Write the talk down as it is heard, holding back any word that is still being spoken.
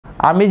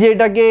আমি যে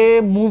এটাকে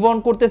মুভ অন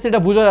করতেছি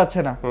এটা বোঝা যাচ্ছে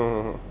না।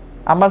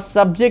 আমার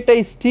সাবজেক্টটা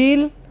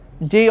স্টিল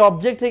যেই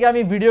অবজেক্ট থেকে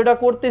আমি ভিডিওটা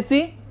করতেছি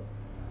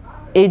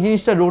এই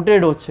জিনিসটা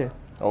রোটেট হচ্ছে।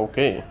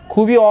 ওকে,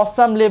 খুবই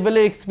অসাম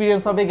লেভেলের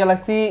এক্সপিরিয়েন্স হবে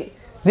গ্যালাক্সি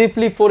Z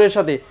Flip 4 এর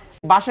সাথে।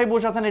 বাসায়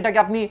বসে আছেন, এটাকে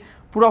আপনি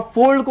পুরো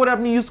ফোল্ড করে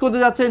আপনি ইউজ করতে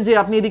যাচ্ছেন, যে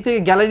আপনি এদিক থেকে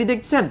গ্যালারি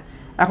দেখছেন,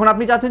 এখন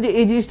আপনি চাচ্ছেন যে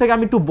এই জিনিসটাকে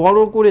আমি একটু বড়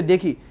করে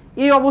দেখি,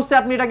 এই অবস্থায়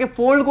আপনি এটাকে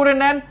ফোল্ড করে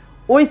নেন,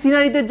 ওই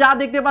সিনারিতে যা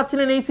দেখতে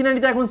পাচ্ছিলেন এই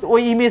সিনারিতে এখন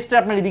ওই ইমেজটা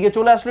আপনার এদিকে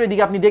চলে আসলো,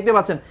 এদিকে আপনি দেখতে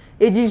পাচ্ছেন।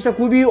 এই জিনিসটা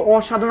খুবই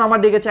অসাধারণ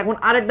আমার দেখেছে। এখন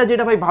আরেকটা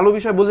যেটা ভাই ভালো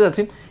বিষয় বলতে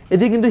যাচ্ছি,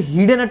 এদিকে কিন্তু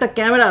হিডেন একটা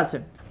ক্যামেরা আছে।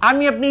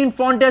 আমি আপনি ইন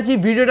ফ্রন্টে আছি,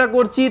 ভিডিওটা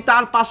করছি,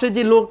 তার পাশে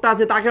যে লোকটা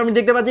আছে তাকে আমি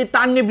দেখতে পাচ্ছি,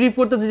 তার নিয়ে ব্রিফ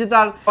করতেছি যে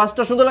তার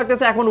ওয়াচটা সুন্দর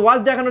লাগতেছে। এখন ওয়াচ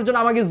দেখানোর জন্য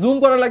আমাকে জুম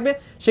করা লাগবে,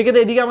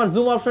 সেক্ষেত্রে এদিকে আমার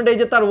জুম অপশনটা, এই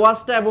যে তার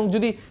ওয়াচটা, এবং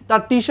যদি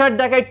তার টি শার্ট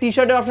দেখায় টি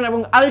শার্টের অপশন, এবং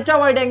আলট্রা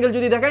ওয়াইড অ্যাঙ্গেল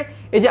যদি দেখায়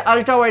এই যে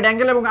আলট্রা ওয়াইড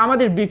অ্যাঙ্গেল, এবং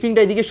আমাদের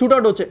ব্রিফিংটা এদিকে শুট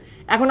আউট হচ্ছে।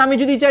 এখন আমি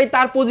যদি চাই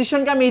তার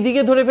পজিশনকে আমি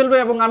এইদিকে ধরে ফেলবো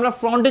এবং আমরা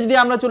ফ্রন্টে যদি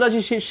আমরা চলে আসি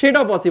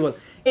সেটাও পসিবল।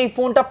 এই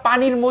ফোনটা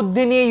পানির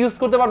মধ্যে নিয়ে ইউজ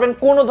করতে পারবেন,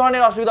 কোনো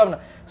ধরনের অসুবিধা হবে না।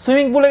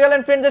 সুইমিং পুলে গেলেন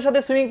ফ্রেন্ডদের সাথে,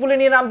 সুইমিং পুলে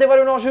নিয়ে নামতে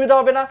পারবেন, অসুবিধা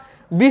হবে না।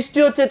 বৃষ্টি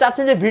হচ্ছে,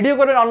 চাচ্ছেন যে ভিডিও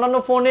করেন, অন্যান্য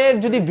ফোনে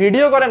যদি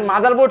ভিডিও করেন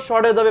মাদারবোর্ড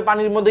শর্ট হয়ে যাবে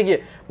পানির মধ্যে গিয়ে,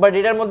 বাট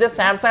এটার মধ্যে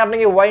স্যামসাং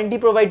আপনাকে ওয়ারেন্টি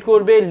প্রোভাইড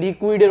করবে,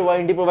 লিকুইডের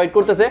ওয়ারেন্টি প্রোভাইড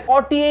করতেছে।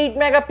 48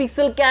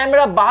 মেগাপিক্সেল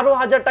ক্যামেরা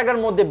 12,000 টাকার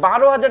মধ্যে,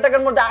 12,000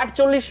 টাকার মধ্যে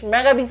 48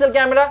 megapixel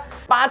camera,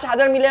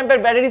 5000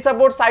 milliampere battery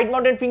support, side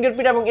mounted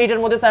fingerprint, এবং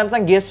এইটার মধ্যে স্যামসাং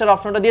গেস্টার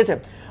অপশনটা দিয়েছে,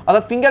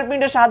 অর্থাৎ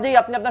ফিঙ্গারপ্রিন্টের সাহায্যেই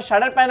আপনি আপনার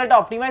শাটার প্যানেলটা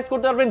অপটিমাইজ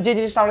করতে পারবেন, যে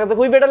জিনিসটা আমার কাছে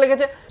খুবই বেটার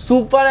লেগেছে।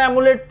 সুপার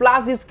অ্যামোলেড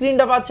প্লাস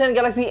স্ক্রিনটা পাচ্ছেন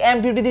গ্যালাক্সি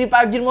M53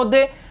 5Gর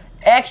মধ্যে,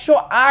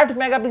 108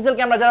 মেগাপিক্সেল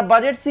ক্যামেরা। যারা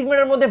বাজেট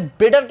সেগমেন্টের মধ্যে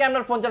বেটার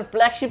ক্যামেরার ফোন চান,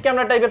 ফ্ল্যাগশিপ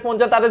ক্যামেরা টাইপের ফোন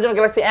চান, তাদের জন্য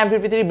গ্যালাক্সি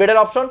M53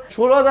 বেটার অপশন।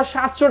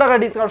 16,700 টাকা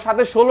ডিসকাউন্ট,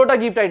 সাথে 16টা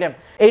গিফট আইটেম।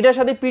 এইটার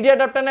সাথে পিডি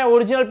অ্যাডাপ্টার নেয়,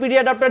 অরিজিনাল পিডি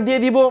অ্যাডাপ্টার দিয়ে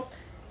দিব।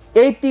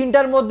 এই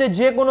তিনটার মধ্যে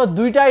যে কোনো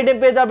দুইটা আইটেম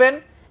পেয়ে যাবেন।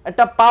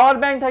 একটা পাওয়ার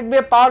ব্যাংক থাকবে,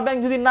 পাওয়ার ব্যাংক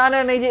যদি না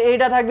নেন এই যে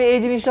এইটা থাকবে, এই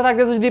জিনিসটা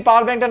থাকতেছে যদি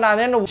পাওয়ার ব্যাংকটা না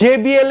নেন।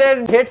 JBL এর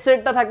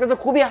হেডসেটটা থাকতেছে,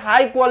 খুবই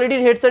হাই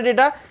কোয়ালিটির হেডসেট,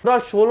 এটা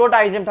 16টা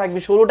আইটেম থাকবে,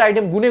 16টা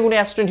আইটেম গুনে গুনে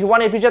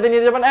S21 এফির সাথে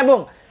নিয়ে যাবেন। এবং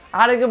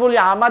আরেকে বলি,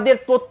 আমাদের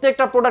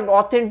প্রত্যেকটা প্রোডাক্ট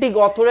অথেন্টিক,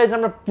 অথরাইজ,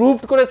 আমরা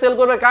প্রুভড করে সেল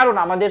করবে, কারণ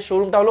আমাদের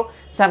শোরুমটা হলো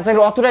স্যামসাং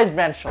এর অথরাইজ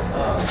ব্র্যান্ড শপ।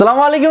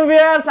 আসসালামু আলাইকুম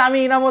ভিউয়ার্স, আমি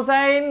ইনাম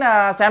হোসেন,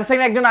 স্যামসাং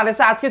এর একজন আরএস।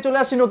 আজকে চলে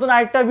আসছি নতুন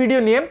আরেকটা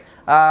ভিডিও নিয়ে।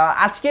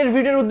 আজকের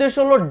ভিডিওর উদ্দেশ্য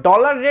হলো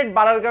ডলার রেট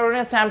বাড়ার কারণে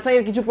স্যামসাং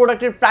এর কিছু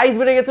প্রোডাক্টের প্রাইস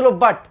বেড়ে গেছিল,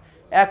 বাট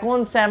এখন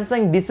স্যামসাং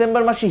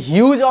ডিসেম্বর মাসে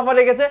হিউজ অফার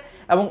রেখেছে,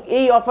 এবং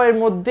এই অফারের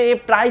মধ্যে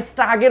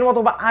প্রাইসটা আগের মতো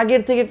বা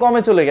আগের থেকে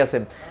কমে চলে গেছে।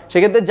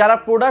 সেক্ষেত্রে যারা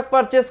প্রোডাক্ট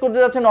পারচেস করতে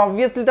যাচ্ছেন,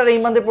 অবভিয়াসলি তারা এই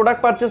মান্থে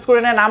প্রোডাক্ট পারচেস করে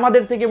নেন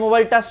আমাদের থেকে,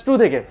 মোবাইল টাচ 2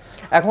 থেকে।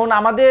 এখন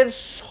আমাদের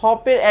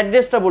শপের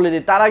অ্যাড্রেসটা বলে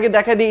দিই, তার আগে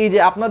দেখা দিই যে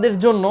আপনাদের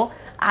জন্য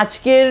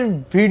আজকের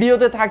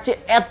ভিডিওতে থাকছে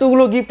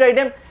এতগুলো গিফট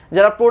আইটেম।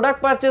 যারা প্রোডাক্ট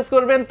পারচেস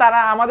করবেন তারা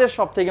আমাদের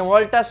শপ থেকে,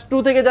 মোবাইল টাচ 2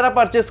 থেকে যারা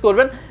পারচেস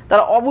করবেন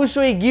তারা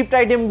অবশ্যই এই গিফট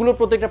আইটেমগুলো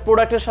প্রত্যেকটা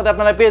প্রোডাক্টের সাথে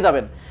আপনারা পেয়ে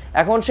যাবেন।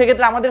 এখন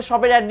সেক্ষেত্রে আমাদের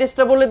শপের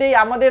অ্যাড্রেসটা বলে দিই।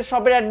 আমাদের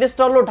শপের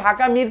অ্যাড্রেসটা হলো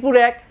ঢাকা মিরপুর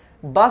 1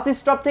 বাস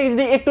স্টপ থেকে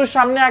যদি একটু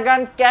সামনে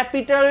আগান,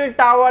 ক্যাপিটাল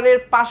টাওয়ারের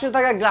পাশে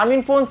থাকা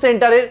গ্রামীণ ফোন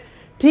সেন্টারের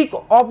ঠিক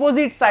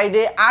অপোজিট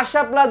সাইডে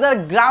আশা প্লাজার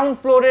গ্রাউন্ড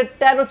ফ্লোরের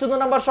 13-14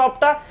 নম্বর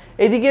শপটা,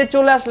 এদিকে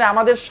চলে আসলে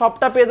আমাদের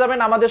শপটা পেয়ে যাবেন।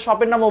 আমাদের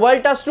শপের নাম মোবাইল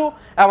টাচ 2,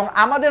 এবং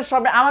আমাদের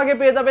শপে আমাকে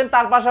পেয়ে যাবেন,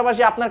 তার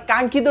পাশাপাশি আপনার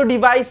কাঙ্ক্ষিত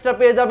ডিভাইসটা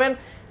পেয়ে যাবেন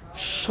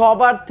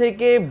সবার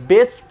থেকে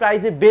বেস্ট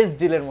প্রাইসে, বেস্ট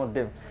ডিলের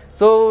মধ্যে।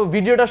 সো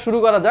ভিডিওটা শুরু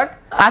করা যাক।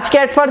 আজকে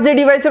এট ফার্স্ট যে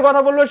ডিভাইসের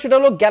কথা বলবো সেটা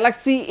হলো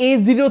গ্যালাক্সি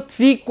A03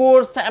 কোর,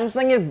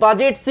 স্যামসাং এর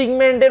বাজেট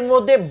সেগমেন্টের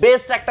মধ্যে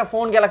বেস্ট একটা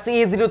ফোন গ্যালাক্সি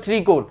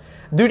A03 কোর।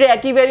 দুইটা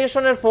একই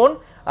ভ্যারিয়েশনের ফোন।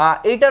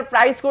 এইটার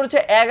প্রাইস করেছে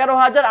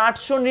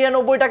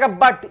 11,899 টাকা,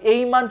 বাট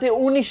এই মান্থে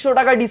 1900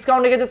 টাকা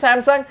ডিসকাউন্ট রেখেছে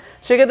স্যামসাং।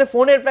 সেক্ষেত্রে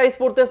ফোনের প্রাইস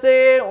পড়তেছে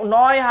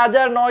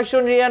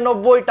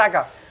 9,999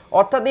 টাকা,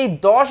 অর্থাৎ এই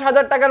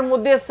 10,000 টাকার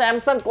মধ্যে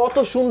স্যামসাং কত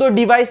সুন্দর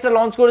ডিভাইসটা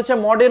লঞ্চ করেছে।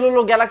 মডেল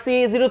হলো Galaxy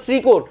A03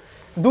 core,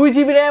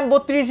 2GB RAM,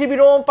 32GB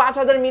Rome,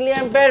 5000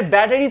 milliampere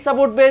battery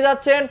support পেয়ে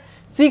যাচ্ছেন,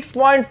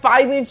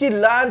 6.5 ইঞ্চি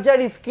লার্জার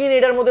স্ক্রিন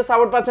এটার মধ্যে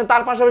সাপোর্ট পাচ্ছেন,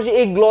 তার পাশাপাশি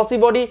এই গ্লসি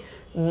বডি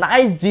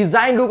নাইস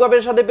ডিজাইন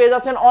লুকআপের সাথে পেয়ে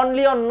যাচ্ছেন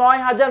অনলি অন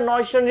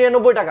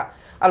 9,999 টাকা।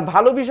 আর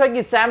ভালো বিষয়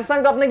কি, স্যামসাং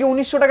তো আপনাকে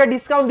 1900 টাকা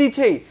ডিসকাউন্ট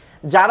দিচ্ছেই।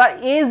 যারা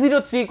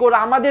A03 কোর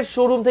আমাদের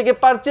শোরুম থেকে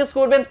পারচেস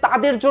করবেন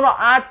তাদের জন্য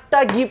 8টা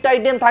গিফট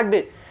আইটেম থাকবে।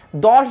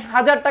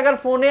 10,000 টাকার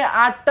ফোনে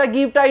 8টা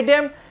gift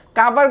item,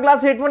 cover glass,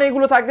 headphone,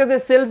 এগুলো থাকতেছে,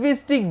 সেলফি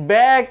স্টিক,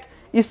 ব্যাগ,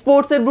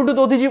 স্পোর্টসের ব্লুটুথ,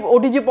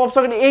 ওটিজি পপ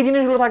সকেট, এই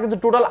জিনিসগুলো থাকতেছে।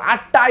 টোটাল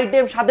 8টা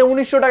আইটেম, সাথে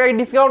 1900 টাকায়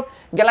ডিসকাউন্ট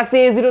গ্যালাক্সি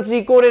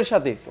A03 কোরের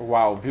সাথে।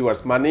 ওয়াও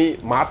ভিউয়ার্স, মানে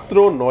মাত্র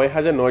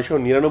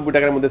 9,999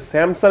 টাকার মধ্যে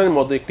স্যামসাং এর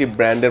মতো একটি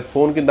ব্র্যান্ডের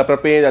ফোন কিন্তু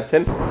আপনারা পেয়ে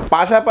যাচ্ছেন।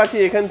 পাশাপাশি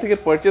এখান থেকে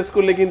পারচেস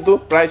করলে কিন্তু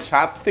প্রায়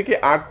 7 থেকে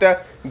 8টা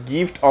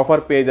গিফট অফার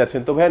পেয়ে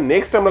যাচ্ছেন। তো ভাইয়া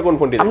নেক্সট আমরা কোন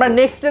ফোনটি আমরা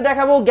নেক্সটে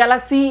দেখাবো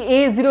গ্যালাক্সি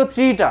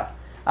A03টা।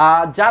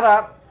 যারা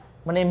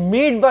মানে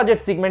mid budget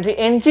segment,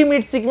 entry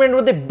mid সেগমেন্টের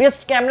মধ্যে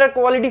বেস্ট ক্যামেরা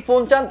কোয়ালিটি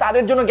ফোন চান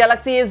তাদের জন্য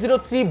গ্যালাক্সি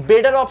A03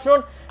 বেটার অপশন।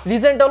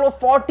 রিজেন্টটা হলো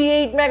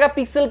 48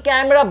 মেগাপিক্সেল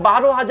ক্যামেরা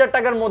 12,000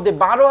 টাকার মধ্যে,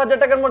 12,000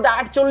 টাকার মধ্যে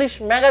 48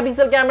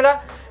 megapixel camera,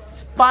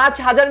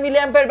 5000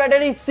 milliampere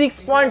battery,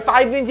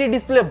 6.5 inch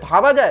display.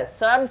 ভাবা যায়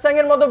স্যামসাং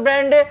এর মতো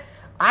ব্র্যান্ডে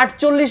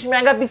 48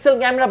 মেগাপিক্সেল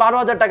ক্যামেরা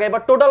 12,000 টাকা।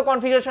 এবার টোটাল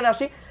কনফিগারেশন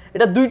আসি,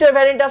 এটা দুইটা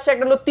ভ্যারিয়েন্ট আসছে,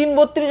 একটা হলো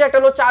 332, একটা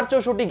হলো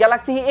 464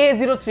 গ্যালাক্সি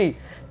A03।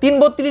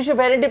 332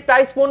 ভ্যারিয়েন্টের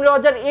প্রাইস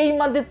 15,000, এই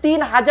মান্থে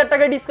 3,000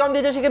 টাকা ডিসকাউন্ট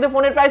দিয়েছে, সেক্ষেত্রে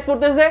ফোনের প্রাইস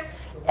পড়তেছে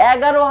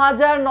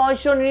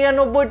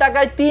 11,999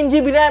 টাকায়।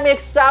 3GB র্যাম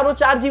এক্সট্রা, আরো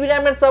 4GB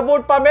র্যামের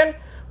সাপোর্ট পাবেন,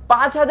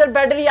 5000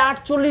 ব্যাটারি,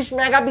 48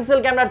 মেগাপিক্সেল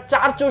ক্যামেরা।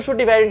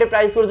 464 ভ্যারিয়েন্টের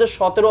প্রাইস করেছে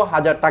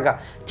 17,000 টাকা।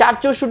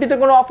 464তে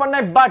কোনো অফার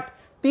নাই, বাট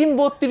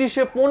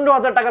 332-এ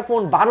 15,000 টাকার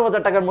ফোন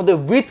 12,000 টাকার মধ্যে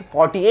উইথ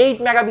 48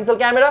 মেগাপিক্সেল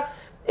ক্যামেরা।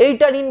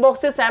 এইটার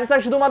ইনবক্সে স্যামসাং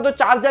শুধুমাত্র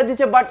চার্জার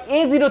দিচ্ছে, বাট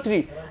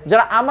A03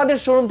 যারা আমাদের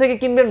শোরুম থেকে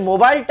কিনবেন,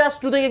 মোবাইল টাচ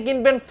 2 থেকে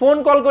কিনবেন, ফোন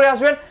কল করে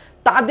আসবেন,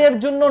 তাদের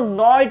জন্য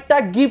 9টা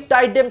গিফট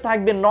আইটেম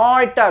থাকবে,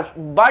 9টা।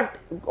 বাট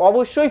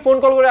অবশ্যই ফোন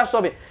কল করে আসতে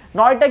হবে।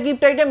 9টা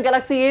গিফট আইটেম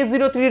গ্যালাক্সি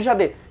A03 এর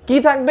সাথে কি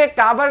থাকবে?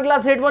 কাভার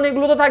গ্লাস, হেডফোন,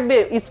 এগুলো তো থাকবে।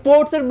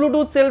 স্পোর্টসের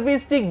ব্লুটুথ, সেলফি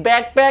স্টিক,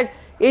 ব্যাকপ্যাক,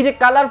 এই যে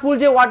কালারফুল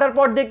যে ওয়াটার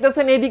পট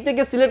দেখতেছেন, এই দিক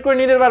থেকে সিলেক্ট করে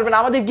নিতে পারবেন।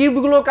 আমাদের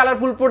গিফটগুলো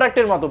কালারফুল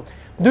প্রোডাক্টের মতো,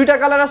 দুইটা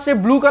কালার আসছে,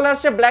 ব্লু কালার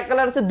আসছে, ব্ল্যাক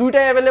কালার আসছে,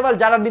 দুইটাই অ্যাভেলেবল।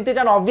 যারা নিতে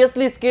চান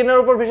অবভিয়াসলি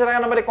স্ক্রিনের উপর ভেসে থাকা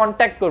নম্বরে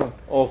কন্ট্যাক্ট করুন।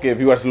 ওকে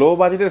ভিউয়ার্স, লো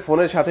বাজেটের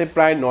ফোনের সাথে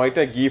প্রায়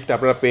 9টা গিফট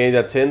আপনারা পেয়ে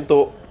যাচ্ছেন। তো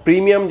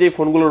প্রিমিয়াম যে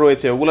ফোনগুলো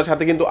রয়েছে ওগুলোর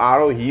সাথে কিন্তু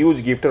আরও হিউজ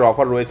গিফটের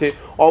অফার রয়েছে।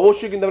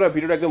 অবশ্যই কিন্তু আপনারা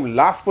ভিডিওটা একদম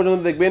লাস্ট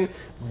পর্যন্ত দেখবেন,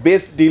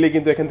 বেস্ট ডিলে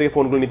কিন্তু এখান থেকে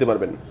ফোনগুলো নিতে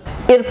পারবেন।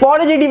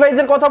 এরপরে যে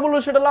ডিভাইসের কথা বলবো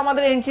সেটা হলো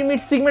আমাদের এন্ট্রি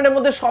মিড সেগমেন্টের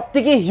মধ্যে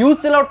সবথেকে huge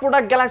sell out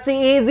product Galaxy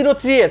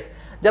A03s।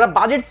 যারা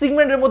বাজেট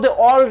সেগমেন্টের মধ্যে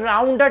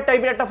অলরাউন্ডার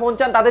টাইপের একটা ফোন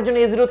চান, তাদের জন্য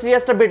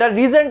A03sটা বেটার।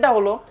 রিজনটা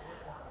হলো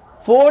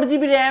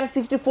 4GB র্যাম,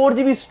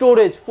 64GB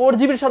স্টোরেজ,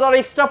 4GBর সাথে আরো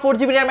এক্সট্রা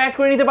 4GB র্যাম অ্যাড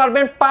করে নিতে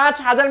পারবেন,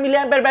 5000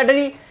 milliampere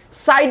battery,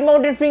 side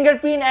mounted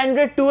fingerprint,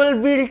 Android 12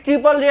 build,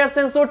 triple rare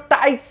sensor,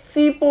 type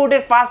C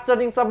পোর্টের ফাস্ট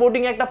চার্জিং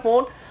সাপোর্টিং একটা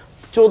ফোন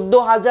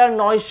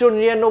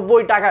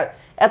 14,999 টাকায়।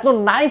 এত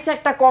নাইস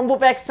একটা কম্বো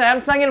প্যাক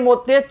স্যামসাং এর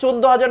মধ্যে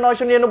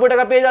 14,999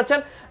 টাকা পেয়ে যাচ্ছেন,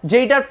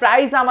 যেইটার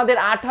প্রাইস আমাদের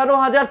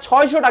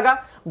 18,600 টাকা,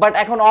 বাট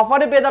এখন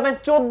অফারে পেয়ে যাবেন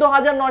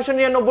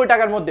 14,999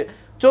 টাকার মধ্যে।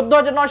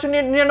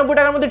 14,999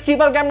 টাকার মধ্যে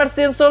ট্রিপল ক্যামেরার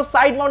sensor,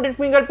 side mounted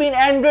fingerprint,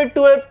 Android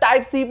 12,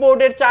 type C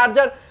পোর্টের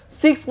চার্জার,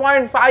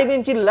 6.5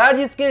 ইঞ্চি লার্জ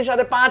স্ক্রিনের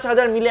সাথে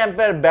 5000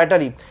 মিলিঅ্যাম্পিয়ার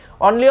ব্যাটারি,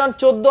 অনলি অন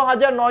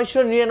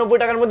 14,999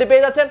 টাকার মধ্যে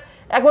পেয়ে যাচ্ছেন।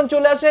 এখন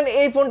চলে আসেন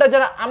এই ফোনটা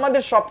যারা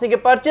আমাদের শপ থেকে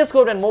পারচেস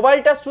করবেন, মোবাইল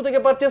টাচ 2 থেকে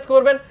পারচেস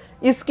করবেন,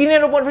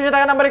 স্ক্রিনের উপর ভেসে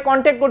থাকা নাম্বারে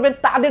কন্ট্যাক্ট করবেন,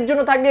 তাদের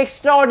জন্য থাকবে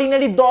এক্সট্রা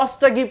অর্ডিনারি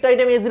 10টা গিফট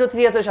আইটেম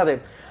A03s এর সাথে।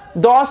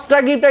 10টা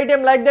গিফট আইটেম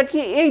লাইক দ্যাট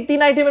কি এই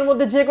 3 আইটেমের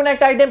মধ্যে যে কোনো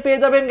একটা আইটেম পেয়ে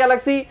যাবেন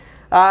গ্যালাক্সি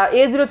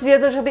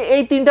A03s এর সাথে।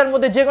 এই 3টার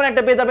মধ্যে যে কোনো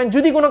একটা পেয়ে যাবেন।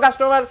 যদি কোনো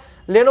কাস্টমার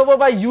Lenovo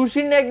বা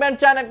ইউসির নেকব্যান্ড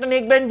চান, একটা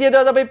নেকব্যান্ড দিয়ে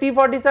দেওয়া যাবে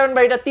P47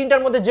 বা এটা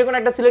 3টার মধ্যে যে কোনো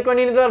একটা সিলেক্ট করে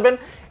নিয়ে নিতে পারবেন।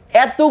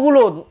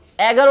 এতগুলো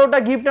 11টা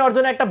গিফট নেওয়ার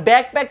জন্য একটা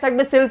ব্যাকপ্যাক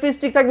থাকবে, সেলফি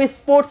স্টিক থাকবে,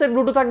 স্পোর্টসের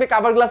ব্লুটুথ থাকবে,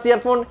 কাভার গ্লাস,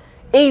 ইয়ারফোন,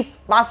 এই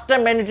 5টা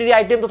ম্যান্ডেটরি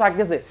আইটেম তো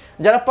থাকতেছে।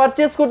 যারা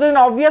পারচেস করতে চান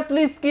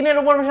অবভিয়াসলি স্ক্রিনের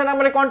উপর ভেসে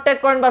নাম্বারে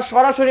কন্ট্যাক্ট করেন বা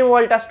সরাসরি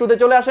মোবাইল টাচ 2 তে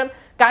চলে আসেন,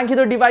 কাঙ্ক্ষিত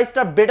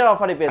ডিভাইসটা বেটার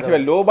অফারে পেয়ে যাবেন।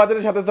 আচ্ছা, লো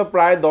বাজেটের সাথে তো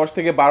প্রায় 10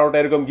 থেকে 12টা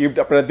এরকম গিফট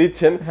আপনারা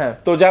দিচ্ছেন।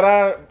 তো যারা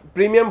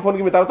প্রিমিয়াম ফোন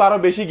কিনবে তারা তো আরো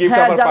বেশি গিফট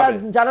অফার পাবে।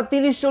 যারা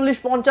 30, 40,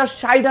 50,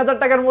 60,000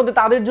 টাকার মধ্যে,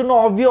 তাদের জন্য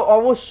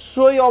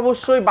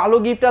অবশ্যই ভালো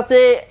গিফট আছে,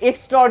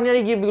 এক্সট্রা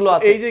অর্ডিনারি গিফট গুলো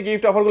আছে। এই যে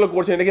গিফট অফার গুলো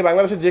করছেন, এটা কি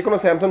বাংলাদেশের যে কোনো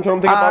স্যামসাং শোরুম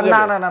থেকে পাওয়া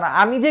যাবে? না,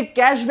 আমি যে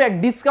ক্যাশব্যাক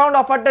ডিসকাউন্ট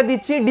অফারটা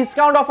দিচ্ছি,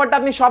 ডিসকাউন্ট অফারটা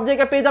আপনি সব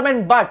জায়গায় পেয়ে যাবেন,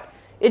 বাট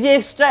এই যে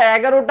এক্সট্রা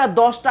 11টা,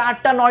 10টা,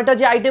 8টা, 9টা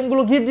যে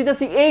আইটেমগুলো গিফট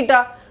দিতেছি, এইটা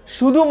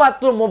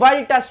শুধুমাত্র মোবাইল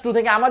টাচ 2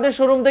 থেকে আমাদের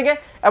শোরুম থেকে।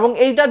 এবং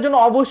এইটার জন্য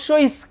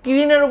অবশ্যই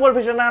স্ক্রিনের উপর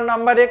ভেসে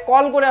নাম্বারে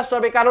কল করে আসতে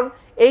হবে, কারণ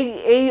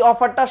এই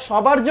অফারটা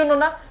সবার জন্য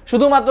না,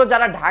 শুধুমাত্র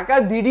যারা ঢাকা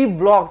বিডি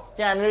ব্লগস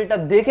চ্যানেলটা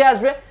দেখে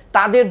আসবে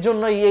তাদের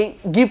জন্য এই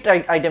গিফট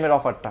আইটেমের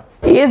অফারটা।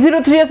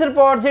 A03s এর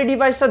পর যে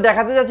ডিভাইসটা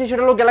দেখাতে যাচ্ছি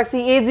সেটা হলো গ্যালাক্সি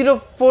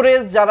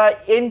A04s। যারা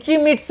এন্ট্রি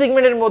মিড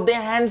সেগমেন্টের মধ্যে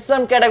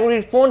হ্যান্ডসাম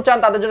ক্যাটাগরির ফোন চান,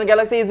 তাদের জন্য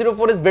গ্যালাক্সি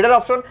A04s বেটার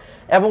অপশন।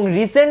 এবং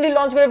রিসেন্টলি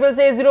লঞ্চ করে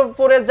ফেলছে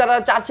A04s। যারা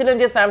চাচ্ছিলেন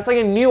যে স্যামসাং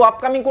এর নিউ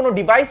আপকামিং কোনো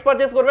ডিভাইস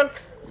পারচেস করবেন,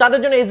 তাদের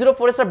জন্য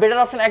A04s টা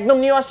বেটার অপশন। একদম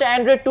নিউ আসছে,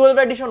 Android 12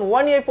 addition,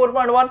 1 UI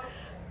 4.1,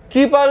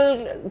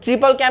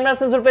 triple camera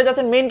sensor পেয়ে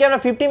যাচ্ছেন, মেইন ক্যামেরা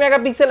 50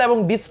 মেগাপিক্সেল। এবং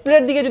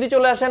ডিসপ্লের দিকে যদি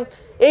চলে আসেন,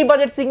 এই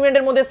বাজেট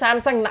সেগমেন্টের মধ্যে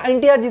Samsung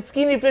 90 hertz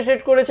screen refresh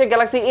rate করেছে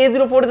গ্যালাক্সি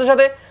A04s এর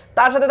সাথে।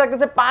 তার সাথে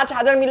থাকতেছে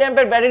 5000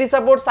 milliampere battery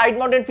support, side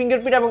mounted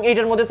fingerprint, এবং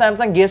এইটার মধ্যে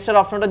স্যামসাং গেস্টার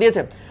অপশনটা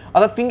দিয়েছে।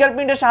 অর্থাৎ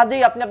ফিঙ্গারপ্রিন্টের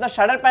সাহায্যেই আপনি আপনার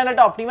শাটার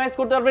প্যানেলটা অপটিমাইজ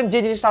করতে পারবেন, যে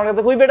জিনিসটা আমার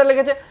কাছে খুবই বেটার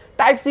লেগেছে।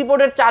 টাইপ সি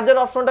পোর্টের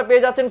চার্জার অপশনটা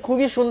পেয়ে যাচ্ছেন,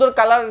 খুবই সুন্দর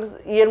কালার,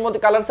 এর মধ্যে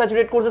কালার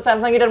স্যাচুরেট করছে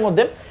স্যামসাং এটার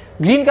মধ্যে।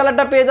 গ্রিন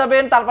কালারটা পেয়ে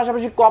যাবেন, তার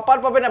পাশাপাশি কপার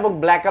পাবেন এবং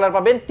ব্ল্যাক কালার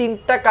পাবেন।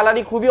 3টা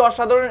কালারই খুবই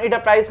অসাধারণ। এটা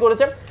প্রাইস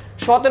করেছে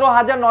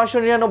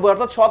 17,999,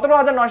 অর্থাৎ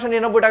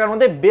 17,999 টাকার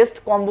মধ্যে বেস্ট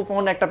কম্বো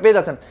ফোন একটা পেয়ে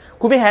যাচ্ছেন।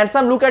 খুবই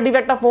হ্যান্ডসাম লুকাটিভ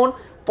একটা ফোন,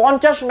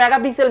 50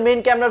 মেগাপিক্সেল মেইন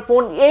ক্যামেরার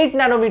phone, 8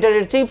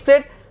 ন্যানোমিটারের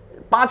chipset,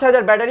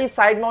 5000 battery,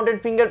 side mounted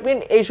fingerprint,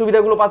 এই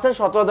সুবিধাগুলো পাচ্ছেন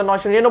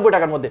 17,999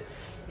 টাকার মধ্যে।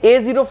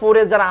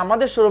 A04s যারা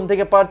আমাদের শোরুম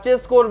থেকে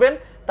পারচেস করবেন,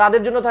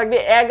 তাদের জন্য থাকবে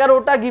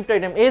 11টা গিফট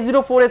আইটেম।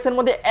 A04s এর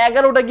মধ্যে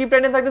 11টা গিফট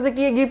আইটেম থাকতেছে।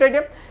 কি গিফট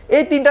আইটেম?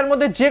 এই 3টার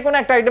মধ্যে যে কোনো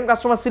একটা আইটেম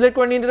কাস্টমার সিলেক্ট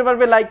করে নিয়ে নিতে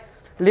পারবে, লাইক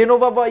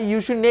Lenovo বা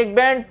ইউসি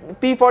নেকব্যান্ড,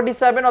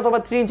 P47 অথবা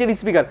 3 ইঞ্চির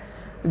স্পিকার,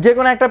 যে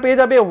কোনো একটা পেয়ে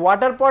যাবে।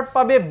 ওয়াটার পট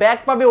পাবে, ব্যাগ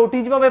পাবে,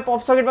 ওটিজি পাবে, পপ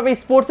সকেট পাবে,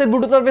 স্পোর্টসের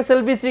ব্লুটুথ পাবে,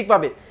 সেলফি স্টিক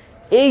পাবে।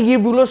 এই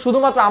গিফটগুলো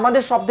শুধুমাত্র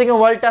আমাদের সব থেকে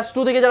মোবাইল টাচ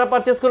 2 থেকে যারা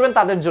পারচেস করবেন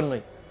তাদের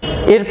জন্যই।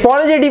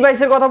 এরপরে যে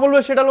ডিভাইসের কথা বলবো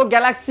সেটা হলো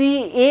গ্যালাক্সি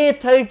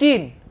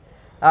A13।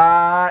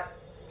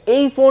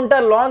 এই ফোনটা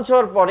লঞ্চ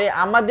হওয়ার পরে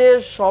আমাদের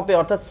শপে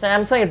অর্থাৎ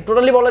স্যামসাং এর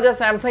টোটালি বলা যায়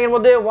স্যামসাং এর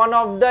মধ্যে one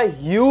of the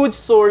huge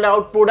sold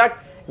out product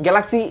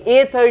Galaxy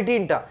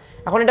A13টা।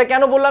 এখন এটা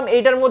কেন বললাম,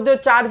 এইটার মধ্যে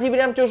 4GB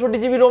র্যাম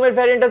 64GB রোমের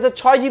ভ্যারিয়েন্ট আছে,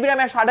 6GB RAM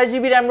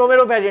 28GB RAM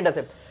রোমেরও variant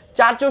আছে।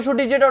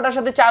 464 যেটা ওটার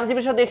সাথে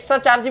 4GBর সাথে এক্সট্রা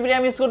 4GB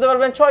র্যাম ইউজ করতে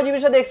পারবেন,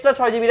 6GBর সাথে এক্সট্রা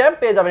 6GB র্যাম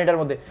পেয়ে যাবেন এটার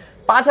মধ্যে।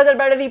 5000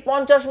 ব্যাটারি,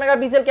 50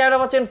 মেগাপিক্সেল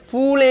ক্যামেরা পাচ্ছেন,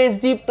 full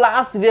HD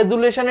plus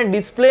রেজুলেশনের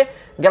display.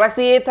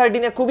 Galaxy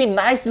A13 এর খুবই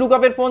nice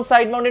লুকআপের phone,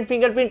 side mounted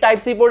fingerprint, type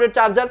C পোর্টের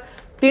চার্জার।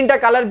 3টা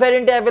কালার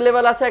ভ্যারিয়েন্টে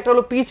অ্যাভেলেবল আছে, একটা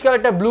হলো পিচ কালার,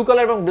 একটা ব্লু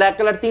কালার এবং ব্ল্যাক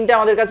কালার, 3টা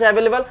আমাদের কাছে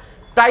অ্যাভেলেবল।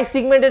 প্রাইস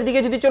সেগমেন্টের দিকে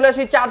যদি চলে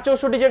আসি,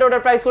 464 যেটা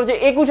ওটার প্রাইস করেছে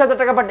 21000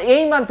 টাকা, বাট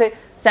এই মান্থে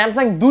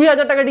স্যামসাং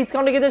 2000 টাকা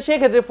ডিসকাউন্ট রেখেছে,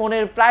 সেক্ষেত্রে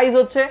ফোনের প্রাইস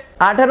হচ্ছে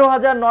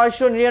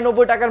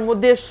 18999 টাকার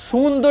মধ্যে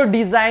সুন্দর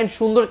ডিজাইন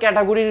সুন্দর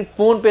ক্যাটাগরির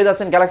ফোন পেয়ে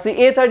যাচ্ছেন গ্যালাক্সি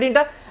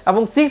A13টা।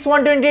 এবং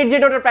 6128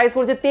 যেটা ওটার প্রাইস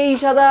করেছে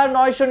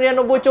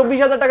 23999,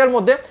 24000 টাকার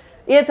মধ্যে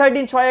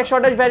A13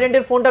 6128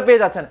 ভ্যারিয়েন্টের ফোনটা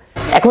পেয়ে যাচ্ছেন।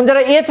 এখন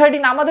যারা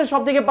A13 আমাদের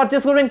সব থেকে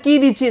পারচেস করবেন, কি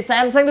দিচ্ছি,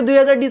 স্যামসাং তো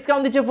 2000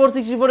 ডিসকাউন্ট দিচ্ছে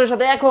 464 এর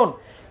সাথে। এখন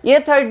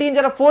A13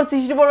 যারা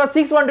 464 বা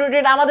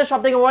 6128 আমাদের সব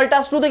থেকে মোবাইল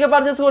টাচ 2 থেকে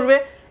পারচেস করবে,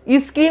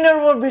 স্ক্রিনের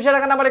উপর ভেসে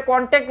থাকা নাম্বারে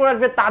কন্ট্যাক্ট করে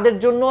আসবে, তাদের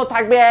জন্য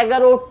থাকবে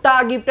 11টা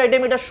গিফট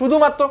আইটেম। এটা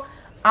শুধুমাত্র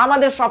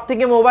আমাদের সব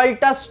থেকে মোবাইল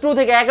টাচ 2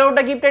 থেকে।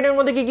 11টা গিফট আইটেমের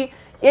মধ্যে কি কি,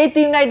 এই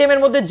 3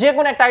 আইটেমের মধ্যে যে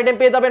কোনো একটা আইটেম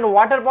পেয়ে যাবেন।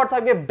 ওয়াটার পট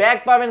থাকবে, ব্যাগ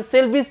পাবেন,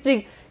 সেলফি স্টিক,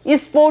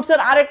 স্পোর্টসের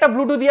আরেকটা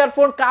Bluetooth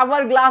earphone,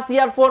 cover glass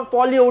earphone,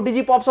 পলি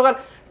ওটিজি পপ সকার,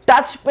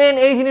 টাচ পেন,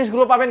 এই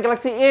জিনিসগুলো পাবেন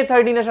গ্যালাক্সি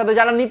A13 এর সাথে।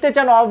 যারা নিতে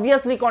চান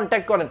অবভিয়াসলি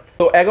কন্ট্যাক্ট করেন।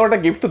 তো 11টা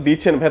গিফট তো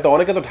দিচ্ছেন ভাই, তো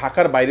অনেকে তো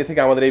ঢাকার বাইরে থেকে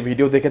আমাদের এই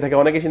ভিডিও দেখে থাকে,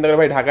 অনেকে চিন্তা করে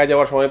ভাই ঢাকায়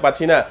যাওয়ার সময়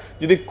পাচ্ছি না,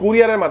 যদি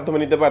কুরিয়ারের মাধ্যমে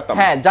নিতে পারতাম।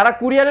 হ্যাঁ, যারা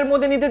কুরিয়ারের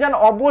মধ্যে নিতে চান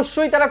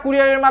অবশ্যই তারা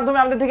কুরিয়ারের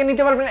মাধ্যমে আমাদের থেকে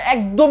নিতে পারবেন,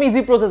 একদম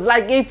ইজি প্রসেস।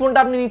 লাইক এই ফোনটা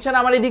আপনি নিচ্ছেন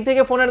আমার এই দিক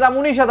থেকে, ফোনের দাম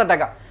 19000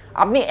 টাকা,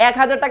 আপনি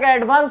 1000 টাকা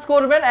অ্যাডভান্স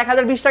করবেন,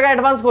 1020 টাকা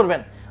অ্যাডভান্স করবেন,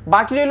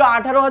 বাকি রইল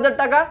 18000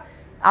 টাকা।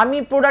 আমি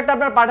প্রোডাক্ট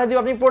আপনার পাঠিয়ে দিব,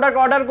 আপনি প্রোডাক্ট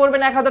অর্ডার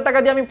করবেন 1000 টাকা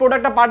দিয়ে, আমি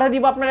প্রোডাক্টটা পাঠিয়ে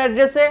দিব আপনার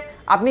অ্যাড্রেসে।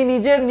 আপনি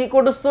নিজের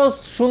নিকটস্থ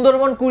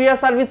সুন্দরবন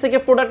কুরিয়ার সার্ভিস থেকে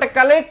প্রোডাক্টটা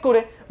কালেক্ট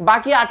করে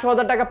বাকি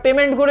 18000 টাকা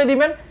পেমেন্ট করে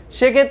দিবেন।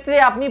 সেক্ষেত্রে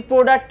আপনি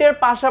প্রোডাক্টের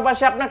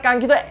পাশাপাশি আপনার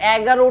কাঙ্ক্ষিত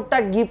 11টা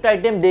গিফট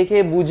আইটেম দেখে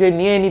বুঝে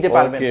নিয়ে নিতে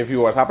পারবেন। ওকে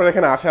ভিউয়ার্স, আপনারা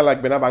এখানে আশা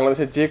লাগবে না,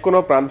 বাংলাদেশের যে কোনো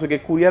প্রান্ত থেকে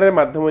কুরিয়ারের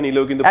মাধ্যমে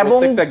নিলেও কিন্তু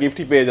প্রত্যেকটা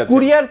গিফটই পেয়ে যাচ্ছে।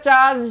 কুরিয়ার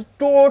চার্জ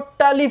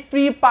টোটালি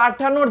ফ্রি,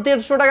 পাঠানোর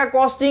 150 টাকা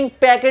কস্টিং,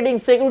 প্যাকেটিং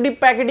সিকিউরিটি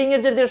প্যাকেটিং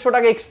এর যে 150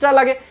 টাকা এক্সট্রা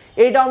লাগে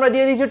এইটা আমরা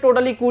দিয়ে দিচ্ছি,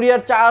 টোটালি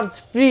কুরিয়ার চার্জ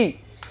ফ্রি।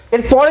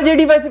 এরপরে যে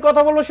ডিভাইসের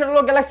কথা বলবো সেটা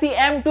হলো গ্যালাক্সি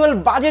M12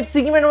 বাজেট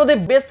সেগমেন্টের মধ্যে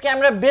বেস্ট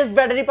ক্যামেরা বেস্ট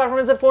ব্যাটারি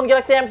পারফরমেন্সের ফোন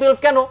গ্যালাক্সি M12।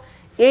 কেন?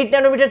 8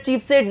 nanometre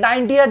chipset,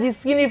 90 hertz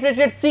screen refresh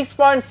rate,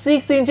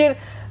 6.6 ইঞ্চির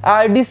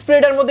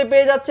ডিসপ্লেটার মধ্যে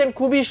পেয়ে যাচ্ছেন,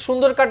 খুবই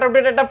সুন্দর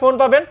কাটআউটের একটা ফোন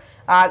পাবেন।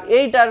 আর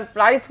এইটার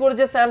প্রাইস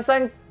করেছে স্যামসাং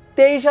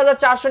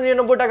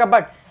 23499 টাকা,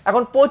 বাট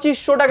এখন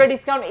 2500 টাকা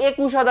ডিসকাউন্ট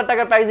 21000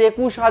 টাকার প্রাইস,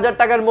 21000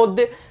 টাকার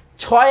মধ্যে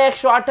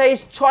 6128,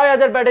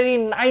 6000 ব্যাটারি,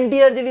 90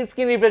 হার্জের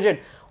স্ক্রিন রিফ্রেশ রেট।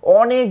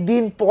 অনেক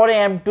দিন পরে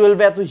M12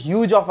 এত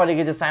হিউজ অফার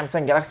রেখেছে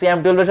স্যামসাং গ্যালাক্সি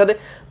M12 এর সাথে।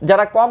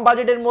 যারা কম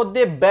বাজেটের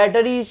মধ্যে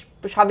ব্যাটারির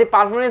সাথে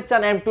পারফরমেন্স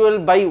চান, M12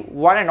 by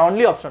one and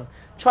only option,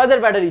 6000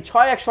 battery,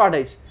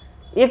 6128,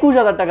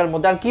 21000 টাকার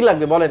মধ্যে আর কি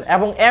লাগবে বলেন।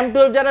 এবং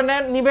M12 যারা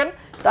নেবেন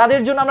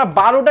তাদের জন্য আমরা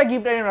 12টা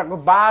গিফট আইটেম রাখবো,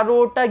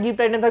 12টা গিফট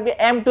আইটেম থাকবে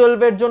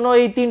M12 এর জন্য।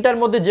 এই 3টার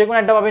মধ্যে যে কোনো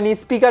একটা পাবেন,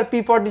 স্পিকার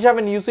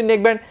P47 ইউসি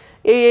নেকব্যান্ড,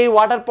 এই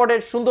ওয়াটার পটের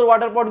সুন্দর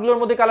ওয়াটার পটগুলোর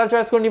মধ্যে কালার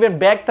চয়েস করে নেবেন,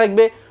 ব্যাগ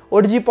থাকবে,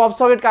 OTG pop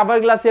socket, cover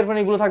glass earphone,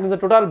 এগুলো থাকতেছে।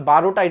 টোটাল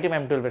 12টা আইটেম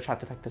M12 এর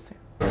সাথে থাকতেছে।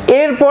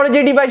 এরপরে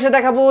যে ডিভাইসে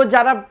দেখাবো,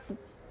 যারা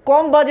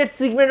কম বাজেট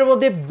সেগমেন্টের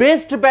মধ্যে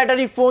বেস্ট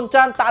ব্যাটারি ফোন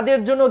চান তাদের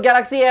জন্য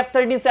গ্যালাক্সি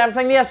F13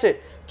 স্যামসাং নিয়ে আসে।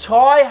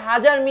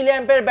 6000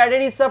 milliampere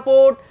battery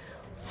support,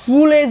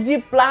 full HD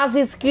plus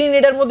screen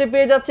এটার মধ্যে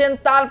পেয়ে যাচ্ছেন।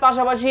 তার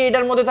পাশাপাশি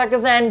এটার মধ্যে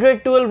থাকতেছে Android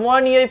 12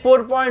 One UI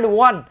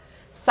 4.1,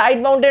 side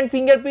mounted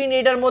fingerprint,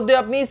 এটার মধ্যে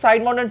আপনি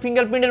সাইড মাউন্টেড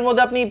ফিঙ্গারপ্রিন্টের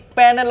মধ্যে আপনি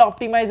প্যানেল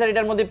অপটিমাইজার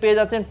এটার মধ্যে পেয়ে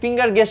যাচ্ছেন,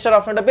 ফিঙ্গার গেস্টার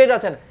অপশনটা পেয়ে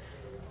যাচ্ছেন।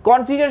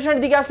 কনফিগারেশনের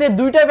দিকে আসলে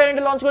দুইটা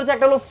ভ্যারিয়েন্ট লঞ্চ করেছে,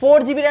 একটা হলো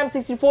 4GB RAM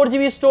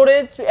 64GB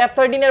storage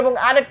F13 এবং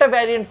আরেকটা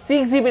variant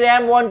 6GB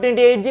RAM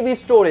 128GB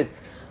storage.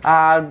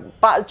 আর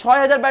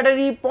 6000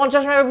 battery,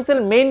 50 megapixel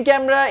main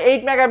camera,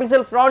 8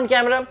 megapixel front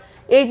camera,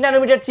 8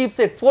 nanometre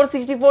chipset.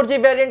 464 যে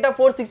ভ্যারিয়েন্টটা,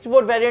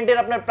 464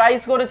 ভ্যারিয়েন্টের আপনার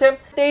প্রাইস করেছে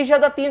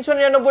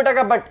 23399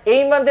 টাকা, বাট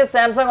এই মান্থে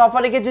স্যামসাং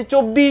অফার রেখেছে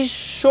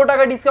 2400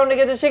 টাকা ডিসকাউন্ট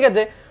রেখেছে।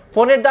 সেক্ষেত্রে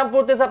ফোনের দাম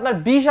পড়তেছে আপনার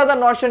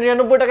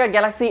 20999 টাকা।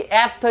 গ্যালাক্সি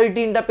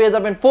F13টা পেয়ে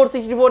যাবেন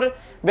 464 এর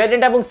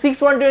ভ্যারিয়েন্ট এবং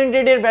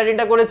 6128 এর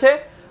ভ্যারিয়েন্টটা করেছে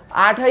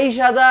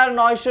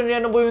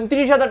 28999,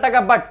 29000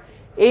 টাকা, বাট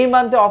এই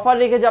মান্থে অফার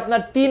রেখেছে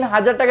আপনার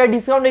 3000 টাকা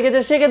ডিসকাউন্ট রেখেছে।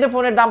 সেক্ষেত্রে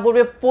ফোনের দাম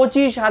পড়বে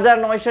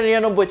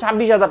 25999,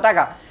 26000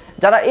 টাকা।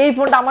 যারা এই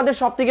ফোনটা আমাদের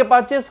সব থেকে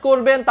পারচেস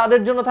করবেন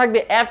তাদের জন্য থাকবে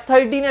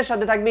F13 এর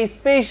সাথে থাকবে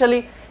স্পেশালি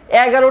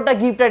 11টা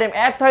গিফট আইটেম।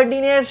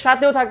 F13 এর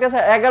সাথেও থাকতেছে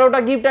 11টা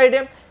গিফট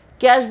আইটেম,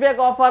 ক্যাশব্যাক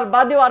অফার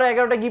বাদেও আরো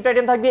 11টা গিফট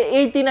আইটেম থাকবে।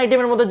 এই 3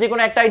 আইটেমের মধ্যে যে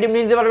কোনো একটা আইটেম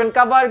নিয়ে নিতে পারবেন।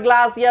 Cover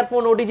glass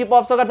earphone OTG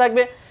pop সকার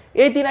থাকবে,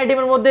 এই 3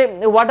 আইটেমের মধ্যে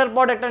ওয়াটার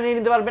পট একটা নিয়ে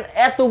নিতে পারবেন।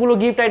 এতগুলো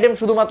গিফট আইটেম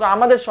শুধুমাত্র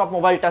আমাদের সব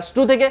মোবাইল টাচ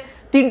 2 থেকে।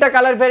 3টা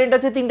কালার ভ্যারিয়েন্ট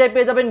আছে, 3টাই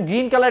পেয়ে যাবেন।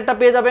 গ্রিন কালারটা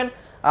পেয়ে যাবেন,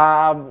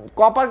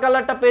 কপার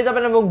কালারটা পেয়ে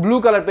যাবেন এবং ব্লু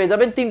কালার পেয়ে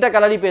যাবেন। 3টা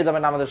কালারই পেয়ে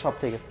যাবেন আমাদের সব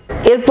থেকে।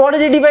 এরপরে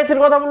যে ডিভাইসের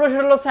কথা বলবো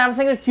সেটা হলো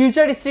স্যামসাং এর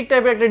ফিউচারিস্টিক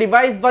টাইপের একটা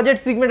ডিভাইস বাজেট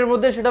সেগমেন্টের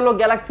মধ্যে, সেটা হলো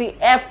Galaxy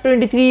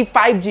F23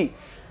 5G।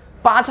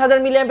 5000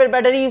 মিলিঅ্যাম্পের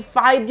battery,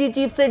 5G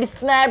chipset,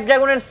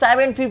 স্ন্যাপড্রাগনের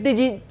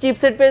 750G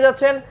chipset পেয়ে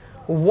যাচ্ছেন,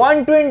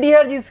 120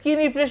 Hz screen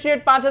refresh rate,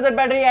 5000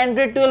 battery,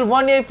 Android 12,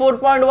 1 UI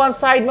 4.1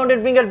 side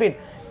mounted fingerprint.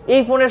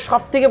 এই ফোনের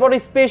সবথেকে বড়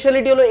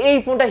স্পেশালিটি হলো এই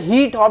ফোনটা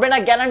হিট হবে না,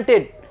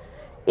 গ্যারান্টেড।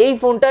 এই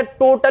ফোনটা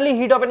টোটালি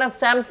হিট হবে না।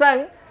 স্যামসাং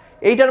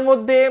এইটার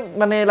মধ্যে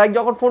মানে লাইক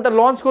যখন ফোনটা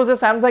লঞ্চ করেছে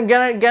স্যামসাং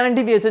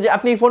গ্যারান্টি দিয়েছে যে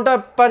আপনি এই ফোনটা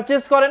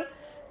পারচেস করেন,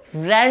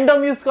 র্যান্ডম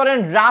ইউজ করেন,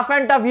 রাফ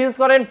অ্যান্ড টাফ ইউজ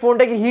করেন,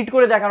 ফোনটাকে হিট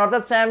করে দেখান।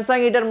 অর্থাৎ স্যামসাং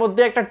এটার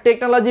মধ্যে একটা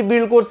টেকনোলজি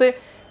বিল্ড করছে,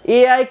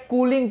 এআই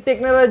কুলিং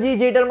টেকনোলজি,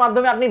 যেটার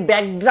মাধ্যমে আপনি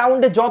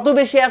ব্যাকগ্রাউন্ডে যত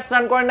বেশি অ্যাপস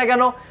রান করেন না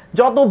কেন,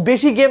 যত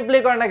বেশি গেম প্লে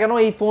করেন না কেন,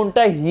 এই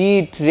ফোনটা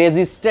হিট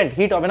রেজিস্ট্যান্ট,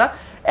 হিট হবে না।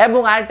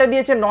 এবং আরেকটা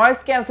দিয়েছে নয়েজ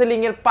ক্যান্সেলিং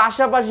এর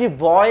পাশাপাশি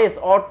voice,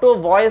 auto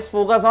voice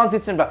focus on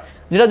সিস্টেমটা,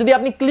 যেটা যদি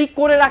আপনি ক্লিক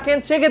করে রাখেন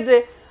সেক্ষেত্রে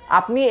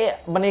আপনি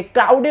মানে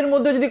ক্রাউডের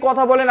মধ্যে যদি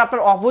কথা বলেন,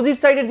 আপনার অপোজিট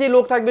সাইডের যে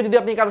লোক থাকবে, যদি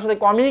আপনি কারোর সাথে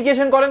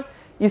কমিউনিকেশন করেন,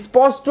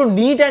 স্পষ্ট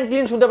নিট অ্যান্ড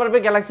ক্লিন শুনতে পারবে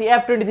গ্যালাক্সি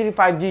F23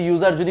 5G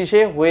ইউজার যদি সে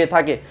হয়ে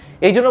থাকে।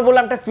 এই জন্য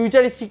বললাম একটা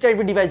ফিউচারিস্টিক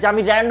টাইপের ডিভাইস, যে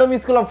আমি র্যান্ডম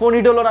ইউজ করলাম, ফোন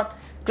হিট হলো না,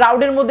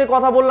 ক্রাউডের মধ্যে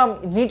কথা বললাম,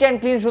 নিট অ্যান্ড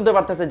ক্লিন শুনতে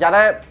পারতেছে।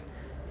 যারা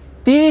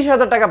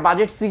 30,000 টাকা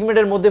বাজেট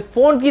সেগমেন্টের মধ্যে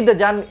ফোন কিনতে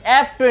যান,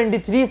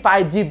 F23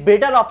 5G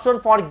better option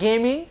for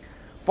gaming,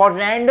 for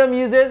random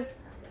uses,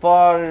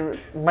 for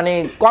মানে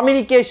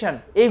কমিউনিকেশন,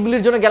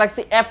 এইগুলির জন্য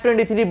গ্যালাক্সি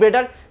F23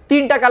 বেটার।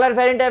 3টা colour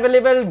variant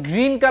available,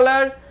 green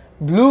colour,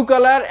 blue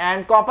colour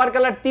and copper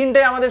colour,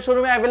 3টাই আমাদের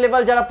শোরুমে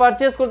অ্যাভেলেবেল। যারা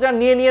পারচেস করছেন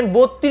নিয়ে নিন।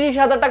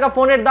 32,000 টাকা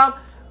ফোনের দাম,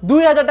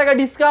 2,000 টাকা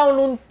ডিসকাউন্ট,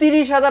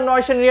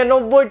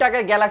 29,999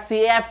 টাকায় গ্যালাক্সি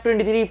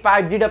F23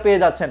 5Gটা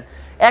পেয়ে যাচ্ছেন।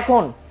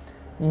 এখন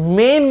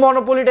মেইন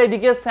মনোপলিটা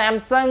এদিকে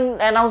স্যামসাং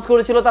অ্যানাউন্স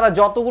করেছিল তারা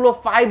যতগুলো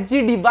 5G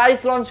ডিভাইস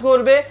লঞ্চ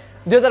করবে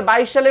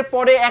 2022 সালের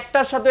পরে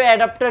একটার সাথে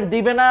অ্যাডাপ্টার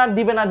দিবে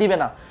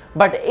না।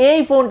 বাট এই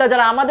ফোনটা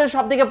যারা আমাদের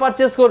সব থেকে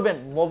পারচেস করবেন,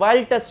 মোবাইল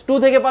টাচ 2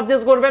 থেকে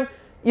পারচেস করবেন,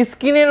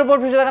 স্ক্রিনের উপর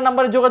ভেসে থাকা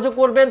নাম্বারে যোগাযোগ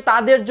করবেন,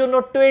 তাদের জন্য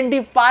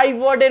 25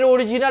 ওয়াটের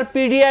original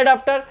PD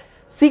adapter,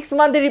 6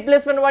 মান্থের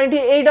replacement warranty,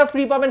 এইটা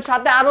ফ্রি পাবেন।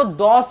 সাথে আরো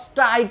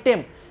 10টা আইটেম,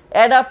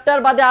 অ্যাডাপ্টার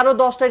বাদে আরো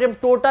 10টা আইটেম,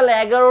 টোটাল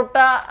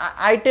 11টা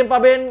আইটেম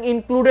পাবেন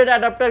ইনক্লুডেড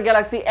অ্যাডাপ্টার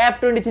গ্যালাক্সি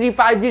F23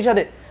 5Gর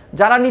সাথে।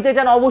 যারা নিতে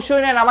চান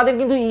অবশ্যই নেন। আমাদের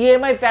কিন্তু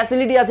ইএমআই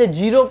ফ্যাসিলিটি আছে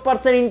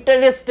 0%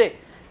 ইন্টারেস্টে।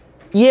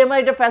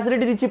 ইএমআইটা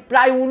ফ্যাসিলিটি দিচ্ছি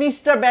প্রায়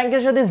 19টা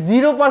ব্যাংকের সাথে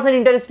 0%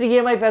 ইন্টারেস্টে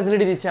ইএমআই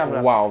ফ্যাসিলিটি দিচ্ছি আমরা।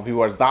 ওয়াও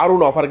ভিউয়ার্স,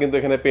 দারুণ অফার কিন্তু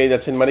এখানে পেয়ে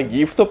যাচ্ছেন। মানে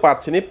গিফট তো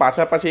পাচ্ছেনই,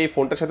 পাশাপাশি এই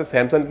ফোনটার সাথে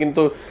স্যামসাং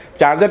কিন্তু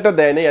চার্জারটা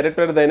দেয় নাই,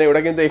 অ্যাডাপ্টারটা দেয় নাই,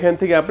 ওটা কিন্তু এখান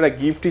থেকে আপনারা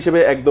গিফট হিসেবে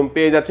একদম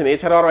পেয়ে যাচ্ছেন।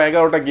 এছাড়াও আরো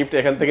 11টা গিফট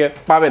এখান থেকে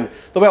পাবেন।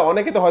 তবে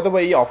অনেকে তো হয়তো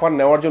এই অফার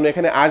নেওয়ার জন্য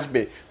এখানে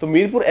আসবে, তো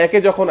মিরপুর 1-এ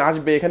যখন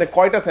আসবে এখানে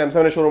কয়টা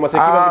স্যামসাং এর শোরুম আছে,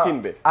 কিভাবে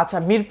চিনবে? আচ্ছা,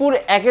 মিরপুর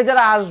 1-এ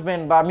যারা আসবেন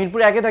বা মিরপুর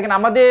 1-এ থাকেন,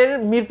 আমাদের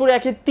মিরপুর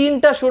 1-এ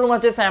 3টা শোরুম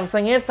আছে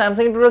স্যামসাং এর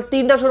টোটাল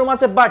 3টা শোরুম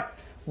আছে। বাট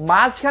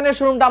মাঝখানের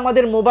শোরুমটা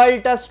আমাদের মোবাইল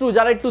টাচ 2।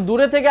 যারা একটু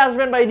দূরে থেকে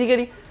আসবেন বা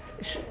এদিকেরই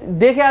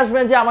দেখে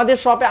আসবেন যে আমাদের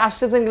শপে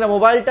আসতেছেন কিনা,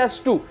 মোবাইল টাচ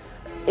 2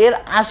 এর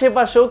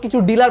আশেপাশেও কিছু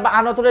ডিলার বা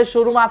আনঅথরাইজ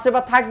শোরুম আছে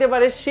বা থাকতে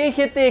পারে, সেই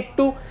ক্ষেত্রে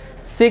একটু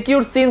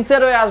সিকিউর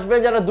সিনসিয়ার হয়ে আসবেন।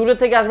 যারা দূরে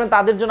থেকে আসবেন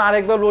তাদের জন্য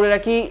আরেকবার বলে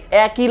রাখি,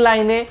 একই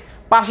লাইনে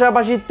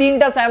পাশাপাশি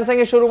 3টা স্যামসাং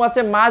এর শোরুম আছে।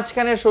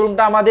 মাঝখানের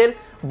শোরুমটা আমাদের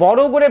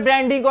বড় করে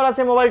ব্র্যান্ডিং করা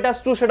আছে মোবাইল টাচ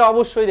 2, সেটা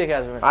অবশ্যই দেখে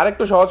আসবেন। আর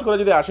একটু সহজ করে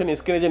যদি আসেন,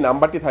 স্ক্রিনে যে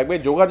নাম্বারটি থাকবে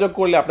যোগাযোগ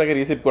করলে আপনাকে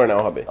রিসিভ করে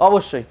নেওয়া হবে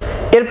অবশ্যই।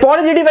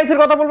 এরপরে যে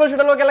ডিভাইসের কথা বলবো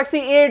সেটা হলো গ্যালাক্সি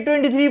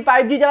A23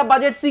 5G। যারা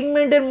বাজেট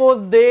সেগমেন্টের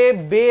মধ্যে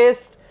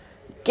বেস্ট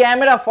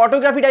ক্যামেরা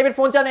ফটোগ্রাফি টাইপের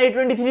ফোন চান,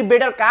 A23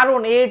 বেটার। কারণ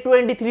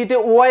A23 তে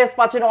ওআইএস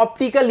পাচ্ছেন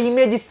অপটিক্যাল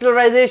ইমেজ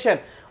স্টেবিলাইজেশন।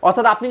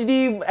 অর্থাৎ আপনি যদি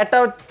একটা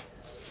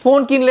ফোন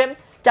কিনলেন,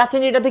 চাচ্ছেন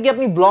যে এটা থেকে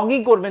আপনি ব্লগিং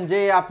করবেন, যে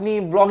আপনি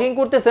ব্লগিং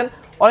করতেছেন,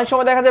 অনেক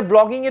সময় দেখা যায়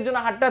ব্লগিং এর জন্য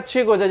হাতটা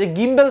চেক হয়ে যায়, যে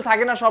গিম্বেল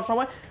থাকে না সব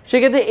সময়।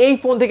 সেক্ষেত্রে এই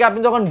ফোন থেকে আপনি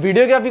যখন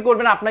ভিডিওগ্রাফি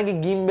করবেন আপনাকে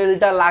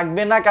গিম্বেলটা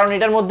লাগবে না, কারণ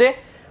এটার মধ্যে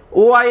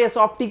ওআইএস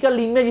অপটিক্যাল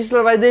ইমেজ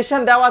স্টেবিলাইজেশন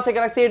দেওয়া আছে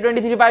গ্যালাক্সি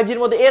A23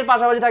 5Gর মধ্যে। এর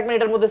পাশাপাশি থাকবে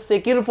এটার মধ্যে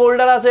সিকিউর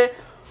ফোল্ডার আছে,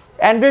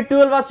 অ্যান্ড্রয়েড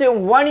 12 আছে,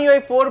 1 UI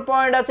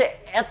 4 আছে।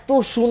 এত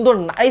সুন্দর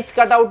নাইস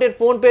কাট আউটের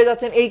ফোন পেয়ে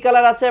যাচ্ছেন। এই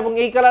কালার আছে এবং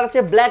এই কালার আছে,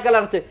 ব্ল্যাক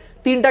কালার আছে,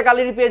 3টা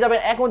কালারই পেয়ে যাবেন।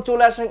 এখন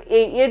চলে আসেন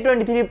এই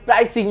A23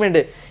 প্রাইস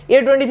সেগমেন্টে।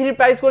 A23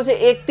 প্রাইস করেছে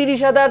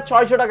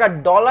 31,600 টাকা।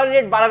 ডলার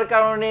রেট বাড়ার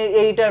কারণে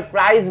এইটার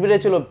প্রাইস বেড়ে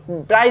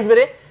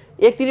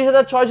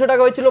 31,600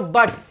 টাকা হয়েছিল।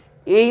 বাট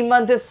এই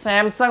মান্থে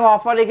স্যামসাং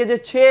অফার রেখেছে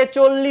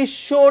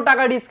 4600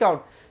 টাকা ডিসকাউন্ট।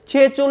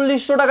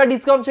 4600 টাকা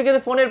ডিসকাউন্ট,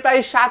 সেক্ষেত্রে ফোনের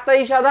প্রাইস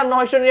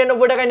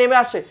 27,999 টাকায় নেমে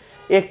আসে।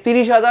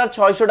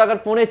 31,600 টাকার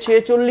ফোনে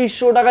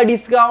 4600 টাকা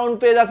ডিসকাউন্ট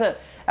পেয়ে যাচ্ছেন।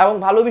 এবং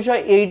ভালো বিষয়,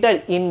 এইটার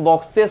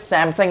ইনবক্সে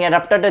স্যামসাং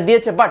অ্যাডাপ্টারটা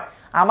দিয়েছে। বাট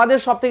আমাদের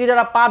সব থেকে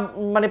যারা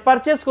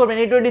পারচেস করবেন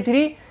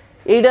A23,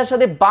 এইটার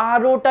সাথে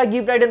 12টা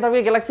গিফট আইটেম থাকবে।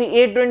 গ্যালাক্সি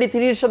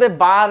A23 এর সাথে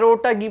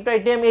 12টা গিফট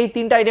আইটেম। এই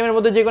 3টা আইটেমের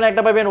মধ্যে যে কোনো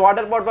একটা পাবেন।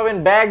 ওয়াটার পট পাবেন,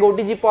 ব্যাগ,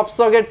 ওটিজি, পপ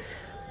সকেট,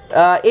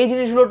 এই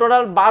জিনিসগুলো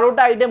টোটাল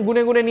 12টা আইটেম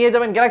গুনে গুনে নিয়ে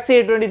যাবেন গ্যালাক্সি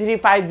A23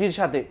 5Gর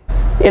সাথে।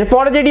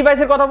 এরপরে যে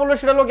ডিভাইসের কথা বলবো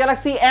সেটা হলো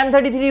গ্যালাক্সি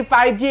M33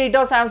 5G।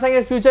 এটাও স্যামসাং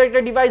এর ফিউচার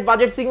একটা ডিভাইস।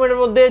 বাজেট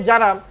সেগমেন্টের মধ্যে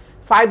যারা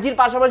 5G এর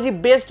পাশাপাশি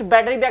বেস্ট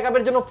ব্যাটারি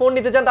ব্যাকআপের জন্য ফোন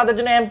নিতে চান তাদের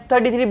জন্য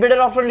M33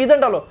 বেটার অপশন।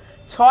 রিজনটা হলো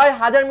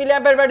 6000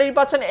 মিলিঅ্যাম্পিয়ার ব্যাটারি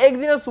পাচ্ছেন,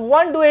 Exynos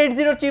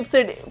 1280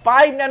 চিপসেট,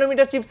 5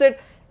 ন্যানোমিটার চিপসেট।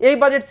 এই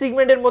বাজেট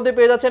সেগমেন্টের মধ্যে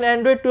পেয়ে যাচ্ছেন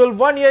অ্যান্ড্রয়েড 12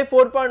 One UI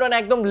 4.1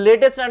 একদম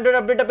লেটেস্ট অ্যান্ড্রয়েড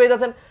আপডেটটা পেয়ে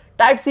যাচ্ছেন।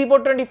 Type C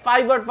port,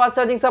 25 watt fast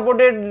charging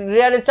supported,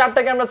 রিয়ারের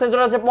 4টা ক্যামেরা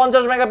সেন্সর আছে,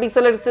 50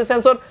 মেগাপিক্সেলের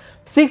সেন্সর,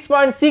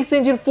 6.6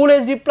 ইঞ্চির full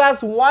HD plus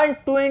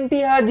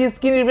 120 hertz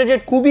screen refresh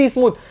rate, খুবই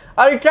স্মুথ,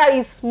 আলট্রা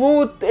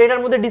স্মুথ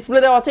এটার মধ্যে ডিসপ্লে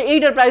দেওয়া আছে।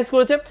 এইটার প্রাইস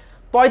করেছে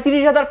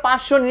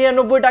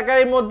 35,599 টাকার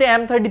মধ্যে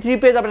M33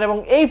 পেয়ে যাবেন। এবং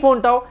এই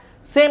ফোনটাও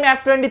সেম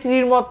F23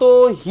 এর মতো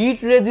hit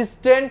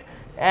resistant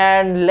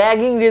and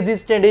lagging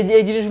resistant,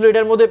 এই জিনিসগুলো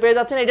এটার মধ্যে পেয়ে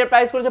যাচ্ছেন। এটার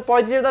প্রাইস করেছে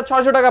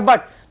 35,600 টাকা।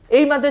 বাট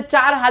এই মাত্র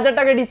 4000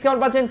 টাকা ডিসকাউন্ট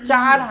পাচ্ছেন।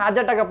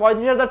 4000 টাকা,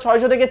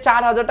 35,600 থেকে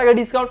 4000 টাকা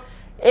ডিসকাউন্ট,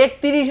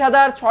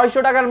 31,600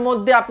 টাকার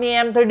মধ্যে আপনি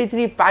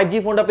M33 5G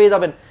ফোনটা পেয়ে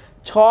যাবেন।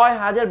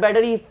 6000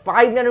 ব্যাটারি,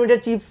 5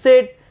 ন্যানোমিটার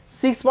চিপসেট,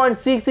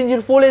 6.6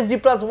 ইঞ্চির full HD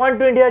plus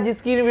 120 hertz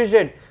screen refresh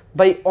rate.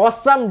 ভাই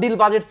অসাম ডিল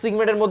বাজেট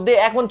সেগমেন্টের মধ্যে।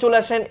 এখন চলে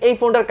আসেন এই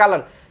ফোনটার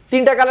কালার,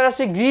 3টা কালার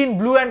আসছে, গ্রিন,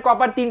 ব্লু অ্যান্ড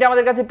কপার, 3টা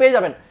আমাদের কাছে পেয়ে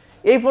যাবেন।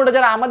 এই ফোনটা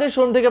যারা আমাদের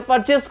শোরুম থেকে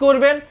পারচেস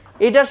করবেন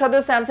এটার সাথে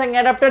স্যামসাং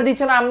অ্যাডাপ্টার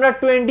দিচ্ছেন। আমরা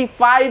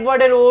 25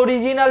 ওয়াটের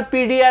অরিজিনাল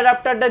পিডি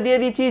অ্যাডাপ্টারটা দিয়ে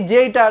দিচ্ছি,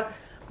 যেটার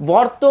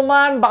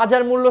বর্তমান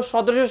বাজার মূল্য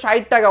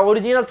 1760 টাকা।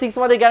 অরিজিনাল 6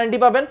 মাসের গ্যারান্টি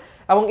পাবেন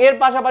এবং এর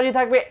পাশাপাশি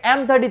থাকবে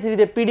M33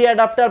 তে পিডি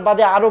অ্যাডাপ্টার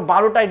বাদে আরো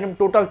 12টা item,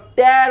 total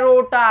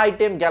 13টা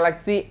item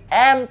Galaxy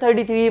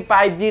M33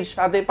 5Gর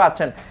সাথে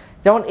পাচ্ছেন।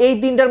 যেমন এই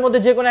 3টার মধ্যে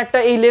যে কোনো একটা,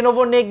 এই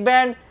লেনোভো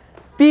নেকব্যান্ড,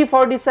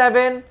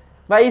 P47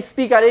 বা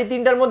স্পিকার, এই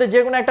 3টার মধ্যে যে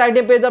কোনো একটা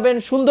আইটেম পেয়ে যাবেন।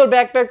 সুন্দর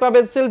ব্যাকপ্যাক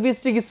পাবেন, সেলফি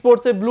স্টিক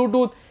স্পোর্টসে,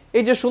 ব্লুটুথ,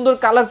 এই যে সুন্দর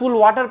কালারফুল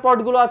ওয়াটার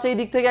পটগুলো আছে এই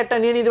দিক থেকে একটা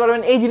নিয়ে নিতে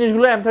পারবেন। এই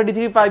জিনিসগুলো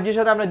M33 5Gর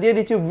সাথে আমরা দিয়ে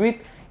দিচ্ছি উইথ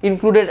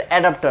ইনক্লুডেড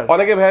অ্যাডাপ্টার।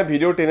 অনেকে ভাই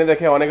ভিডিও টেনে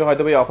দেখে, অনেকে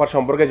হয়তো এই অফার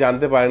সম্পর্কে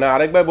জানতে পারে না।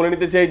 আরেকবার বলে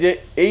নিতে চাই যে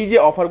এই যে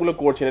অফারগুলো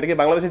করছেন এটা কি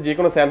বাংলাদেশের যে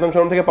কোনো স্যামসাং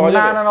শোরুম থেকে পাওয়া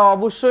যাবে? না,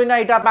 অবশ্যই না,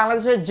 এটা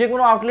বাংলাদেশের যে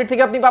কোনো আউটলেট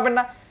থেকে আপনি পাবেন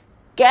না।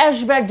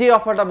 ক্যাশব্যাক যে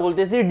অফারটা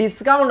বলতেছি,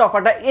 ডিসকাউন্ট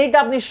অফারটা, এটা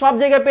আপনি সব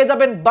জায়গায় পেয়ে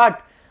যাবেন। বাট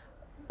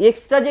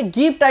এক্সট্রা যে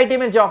গিফট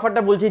আইটেমের যে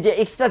অফারটা বলছি, যে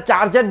এক্সট্রা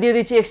চার্জার দিয়ে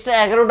দিচ্ছি, এক্সট্রা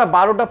 11টা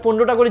 12টা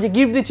 15টা করে যে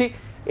গিফট দিচ্ছি,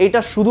 এটা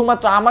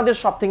শুধুমাত্র আমাদের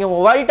সব থেকে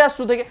মোবাইল টাচ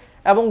থেকে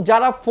এবং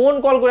যারা ফোন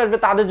কল করে আসবে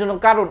তাদের জন্য।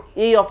 কারণ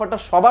এই অফারটা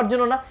সবার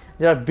জন্য না,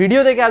 যারা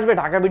ভিডিও দেখে আসবে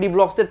ঢাকা বিডি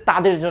ব্লগসের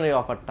তাদের জন্য এই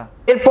অফারটা।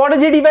 এরপরে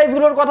যে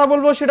ডিভাইসগুলোর কথা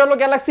বলবো সেটা হলো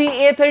গ্যালাক্সি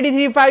A33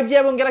 5G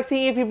এবং গ্যালাক্সি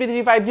A53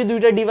 5G।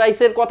 দুইটা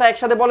ডিভাইসের কথা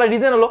একসাথে বলার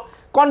রিজন হলো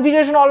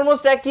কনফিগারেশন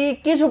অলমোস্ট একই,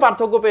 কিছু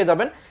পার্থক্য পেয়ে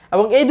যাবেন।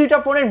 এবং এই দুইটা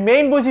ফোনের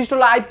মেইন বৈশিষ্ট্য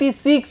হলো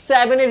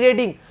IP67 এর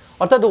রেটিং,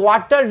 অর্থাৎ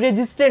ওয়াটার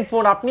রেজিস্ট্যান্ট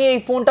ফোন। আপনি এই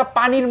ফোনটা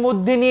পানির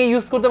মধ্যে নিয়ে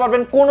ইউজ করতে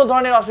পারবেন, কোনো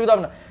ধরনের অসুবিধা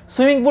হবে না।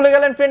 সুইমিং পুলে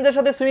গেলেন ফ্রেন্ডদের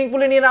সাথে, সুইমিং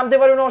পুলে নিয়ে নামতে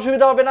পারবেন,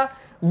 অসুবিধা হবে না।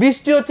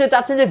 বৃষ্টি হচ্ছে,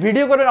 চাচ্ছেন যে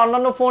ভিডিও করবেন,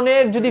 অন্যান্য ফোনে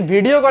যদি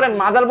ভিডিও করেন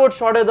মাদারবোর্ড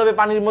শর্ট হয়ে যাবে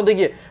পানির মধ্যে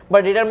গিয়ে।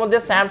 বাট এটার মধ্যে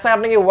স্যামসাং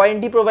আপনাকে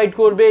ওয়ারেন্টি প্রোভাইড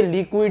করবে,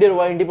 লিকুইডের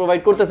ওয়ারেন্টি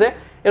প্রোভাইড করতেছে।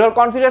 এবার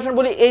কনফিগারেশন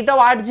বলি, এইটাও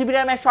 8GB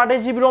RAM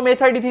 128GB Rome.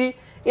 A33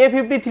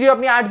 A53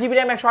 আপনি 8GB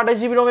র্যাম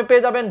 128GB রোমে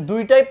পেয়ে যাবেন।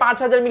 দুইটাই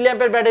 5000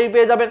 মিলিঅ্যাম্পিয়ার ব্যাটারি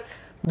পেয়ে যাবেন,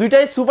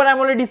 দুইটাই সুপার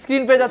অ্যামোলেড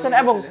স্ক্রিন পেয়ে যাচ্ছেন।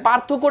 এবং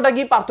পার্থক্যটা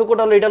কি?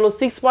 পার্থক্যটা হলো এটা হলো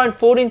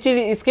 6.4 ইঞ্চির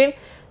স্ক্রিন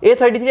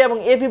A33 এবং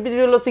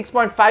A53 হলো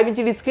 6.5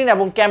 ইঞ্চির স্ক্রিন।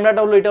 এবং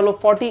ক্যামেরাটা হলো এটা হলো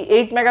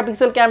 48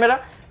 মেগাপিক্সেল ক্যামেরা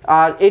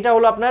আর এটা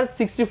হলো আপনার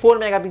 64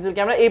 মেগাপিক্সেল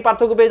ক্যামেরা। এই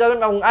পার্থক্য পেয়ে যাবেন।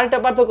 এবং আরেকটা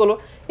পার্থক্য হলো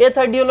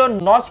A30 হলো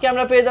নচ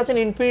ক্যামেরা পেয়ে যাচ্ছেন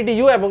ইনফিনিটি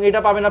ইউ এবং এটা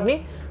পাবেন আপনি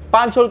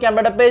 5 হোল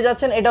ক্যামেরাটা পেয়ে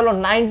যাচ্ছেন। এটা হলো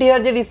 90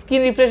 হার্জের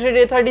স্ক্রিন রিফ্রেশ রেট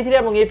A33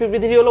 এবং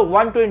A53 হলো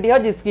 120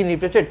 হার্জ স্ক্রিন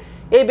রিফ্রেশ রেট।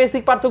 এই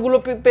বেসিক পার্থক্যগুলো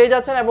পেয়ে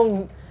যাচ্ছেন। এবং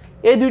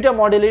এই দুইটা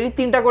মডেলেরই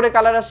 3টা করে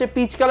কালার আসছে,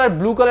 পিচ কালার,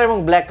 ব্লু কালার এবং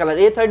ব্ল্যাক কালার।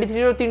 A33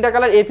 এরও 3টা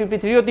কালার,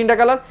 A53 3টা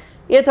কালার।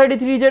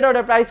 A33 যেটা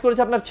ওটা প্রাইস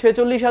করেছে আপনার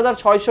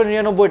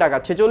 46,699 টাকা,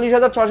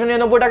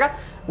 46,699 টাকা।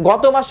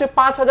 গত মাসে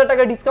 5,000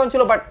 টাকা ডিসকাউন্ট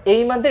ছিল, বাট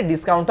এই মান্থে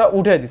ডিসকাউন্টটা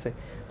উঠে দিছে।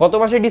 গত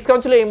মাসে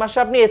ডিসকাউন্ট ছিল, এই মাসে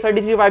আপনি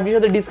A33 5Gর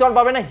সাথে ডিসকাউন্ট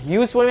পাবেন না,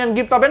 হিউজ পরিমাণ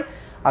গিফট পাবেন।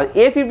 আর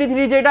A53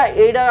 যেটা,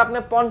 এইটা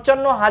আপনার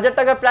 55,000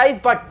 টাকা প্রাইস,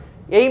 বাট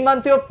এই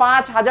মান্থেও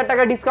 5,000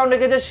 টাকা ডিসকাউন্ট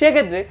রেখেছে।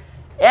 সেক্ষেত্রে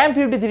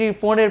M53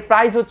 ফোনের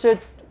প্রাইস হচ্ছে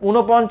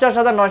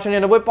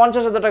 49,999,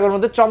 50,000 টাকার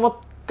মধ্যে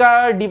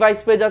চমৎকার ডিভাইস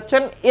পেয়ে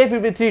যাচ্ছেন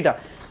A53টা।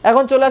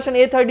 এখন চলে আসেন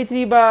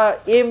A33 বা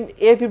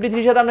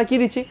A53 সাথে আমরা কি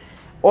দিচ্ছি,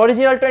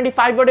 অরিজিনাল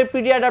 25 ওয়াটের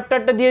পিডি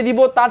অ্যাডাপ্টারটা দিয়ে দিব,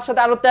 তার সাথে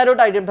আরো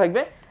 13টা আইটেম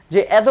থাকবে। যে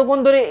এতক্ষণ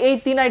ধরে এই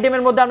 3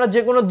 আইটেমের মধ্যে আমরা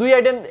যে কোনো 2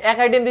 আইটেম, এক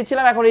আইটেম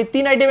দিচ্ছিলাম, এখন এই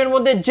 3 আইটেমের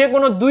মধ্যে যে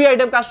কোনো 2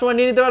 আইটেম কাস্টমার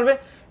নিয়ে নিতে পারবে।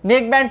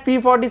 নেক ব্যান্ড,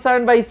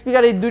 P47 বা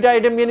স্পিকার, এই 2টা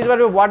আইটেম নিয়ে নিতে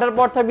পারবে। ওয়াটার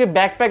পট থাকবে,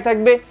 ব্যাকপ্যাক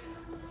থাকবে,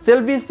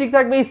 সেলফি স্টিক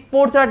থাকবে,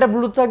 স্পোর্টস আর একটা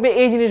ব্লুটুথ থাকবে।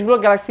 এই জিনিসগুলো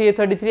গ্যালাক্সি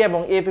A33 এবং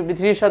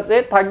A53 এর সাথে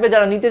থাকবে।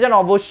 যারা নিতে চান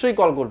অবশ্যই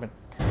কল করবেন।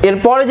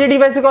 এরপরে যে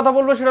ডিভাইসের কথা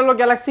বলবো সেটা হলো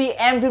গ্যালাক্সি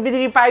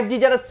M53 5G।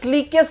 যারা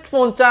স্লিকেস্ট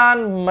ফোন চান,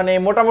 মানে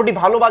মোটামুটি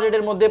ভালো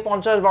বাজেটের মধ্যে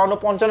 50, 52,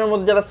 55 এর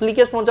মধ্যে যারা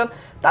স্লিকেস্ট ফোন চান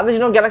তাদের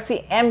জন্য গ্যালাক্সি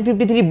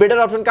M53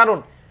 বেটার অপশন। কারণ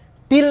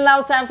টিল নাও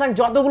স্যামসাং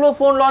যতগুলো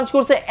ফোন লঞ্চ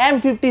করছে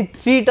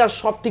M53টার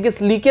সব থেকে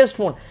স্লিকেস্ট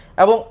ফোন।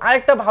 এবং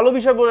আরেকটা ভালো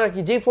বিষয় বলে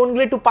রাখি, যে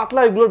ফোনগুলো একটু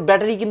পাতলা ওইগুলোর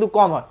ব্যাটারি কিন্তু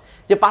কম হয়।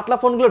 যে পাতলা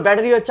ফোনগুলোর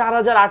ব্যাটারি হয়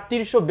 4000,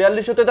 3800,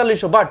 4200,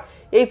 4300, বাট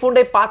এই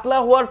ফোনটাই পাতলা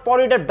হওয়ার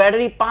পরে এটার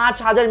ব্যাটারি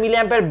 5000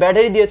 মিলিঅ্যাম্পিয়ার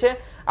ব্যাটারি দিয়েছে।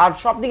 আর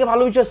সব থেকে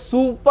ভালো বিষয়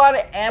সুপার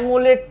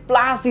অ্যামোলেড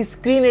প্লাস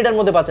স্ক্রিন এটার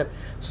মধ্যে পাচ্ছেন।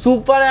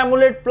 সুপার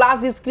অ্যামোলেড প্লাস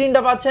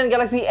স্ক্রিনটা পাচ্ছেন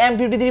গ্যালাক্সি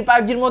M53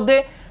 5Gর মধ্যে।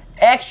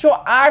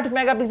 108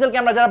 মেগাপিক্সেল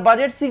ক্যামেরা, যারা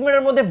বাজেট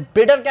সেগমেন্টের মধ্যে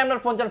বেটার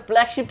ক্যামেরার ফোন চান,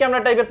 ফ্ল্যাগশিপ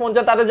ক্যামেরা টাইপের ফোন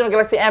চান, তাদের জন্য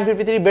গ্যালাক্সি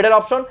M53 বেটার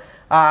অপশন।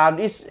 আর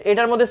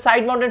এটার মধ্যে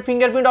সাইড মাউন্টেড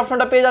ফিঙ্গারপ্রিন্ট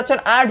অপশনটা পেয়ে যাচ্ছেন।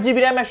 8GB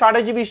র্যাম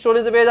 128GB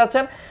স্টোরেজে পেয়ে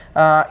যাচ্ছেন।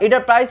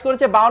 এটার প্রাইস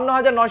করেছে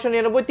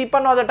 52,999,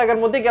 53,000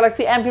 টাকার মধ্যে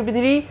গ্যালাক্সি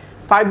M53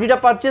 5Gটা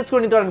পারচেস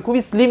করে নিতে পারেন।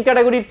 খুবই স্লিম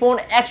ক্যাটাগরির phone,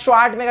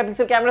 108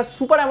 megapixel camera,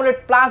 super AMOLED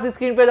plus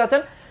screen পেয়ে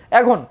যাচ্ছেন।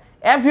 এখন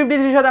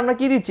M53 সাথে আমরা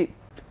কি দিচ্ছি,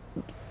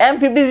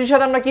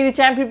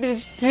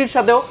 M53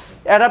 সাথেও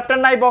অ্যাডাপ্টার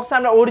নাই বক্সে,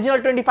 আমরা অরিজিনাল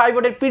 25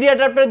 ওয়াটের পিডি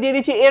অ্যাডাপ্টার দিয়ে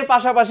দিচ্ছি। এর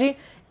পাশাপাশি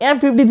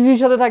M53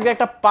 সাথে থাকবে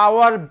একটা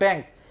পাওয়ার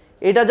ব্যাংক।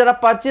 এটা যারা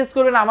পারচেস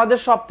করবেন আমাদের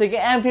শপ থেকে,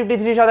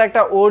 M53 সাথে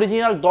একটা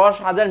অরিজিনাল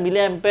 10,000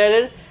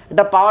 মিলিঅ্যাম্পিয়ারের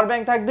একটা পাওয়ার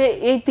ব্যাংক থাকবে।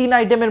 এই 3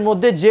 আইটেমের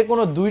মধ্যে যে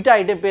কোনো 2টা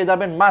আইটেম পেয়ে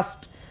যাবেন মাস্ট,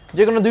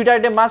 যে কোনো 2টা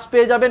আইটেম মাস্ট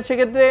পেয়ে যাবেন।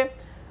 সেক্ষেত্রে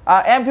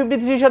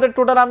M53 সাথে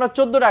টোটাল আমরা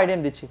 14টা আইটেম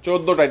দিচ্ছি।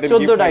 14টা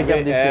আইটেম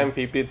দিচ্ছি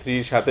M53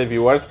 সাথে।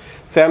 ভিউয়ার্স,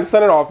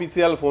 স্যামসাং এর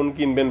অফিশিয়াল ফোন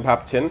কিনবেন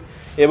ভাবছেন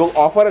এবং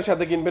অফারের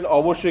সাথে কিনবেন,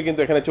 অবশ্যই কিন্তু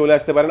এখানে চলে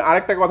আসতে পারেন।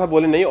 আরেকটা কথা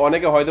বলে নেই,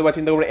 অনেকে হয়তো বা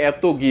চিন্তা করবে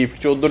এত গিফট,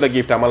 14টা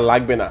গিফট আমার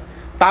লাগবে না,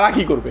 তারা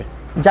কি করবে?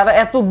 যারা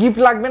এত গিফট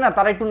লাগবে না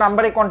তারা একটু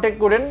নাম্বারে কন্ট্যাক্ট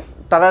করেন।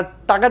 তারা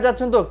টাকা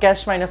যাচ্ছেন তো ক্যাশ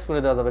মাইনাস করে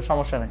দেওয়া যাবে,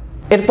 সমস্যা নেই।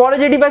 এরপরে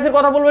যে ডিভাইসের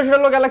কথা বলবো সেটা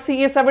হলো গ্যালাক্সি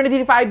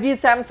A73 5G,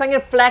 স্যামসাং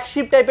এর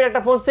ফ্ল্যাগশিপ টাইপের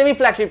একটা ফোন। সেমি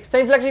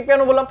ফ্ল্যাগশিপ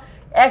কেন বললাম,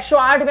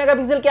 108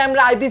 megapixel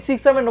camera,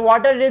 IP67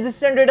 water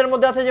resistant রেটের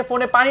মধ্যে আছে, যে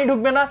ফোনে পানি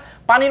ঢুকবে না,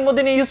 পানির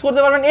মধ্যে নিয়ে ইউজ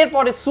করতে পারবেন।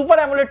 এরপরে সুপার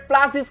অ্যামোলেড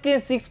প্লাস স্ক্রিন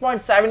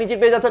 6.7 ইঞ্চি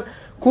পেয়ে যাচ্ছেন।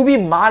 খুবই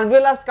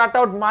মার্ভেলাস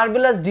কাটআউট,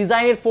 মার্ভেলাস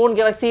ডিজাইনের phone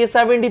Galaxy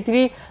A73।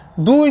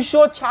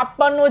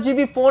 256GB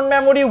phone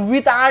memory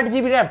with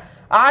 8GB RAM,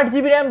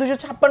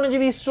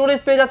 256GB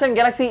storage পেয়ে যাচ্ছেন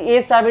গ্যালাক্সি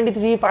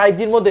A73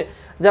 5Gর মধ্যে।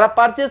 যারা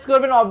পারচেস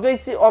করবেন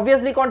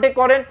অবভিয়াসলি কন্ট্যাক্ট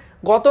করেন।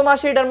 গত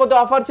মাসে এটার মধ্যে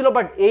অফার ছিল,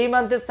 বাট এই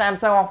মান্থে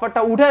স্যামসাং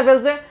অফারটা উঠায়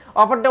ফেলছে।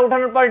 অফারটা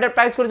উঠানোর পর এটার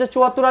প্রাইস করেছে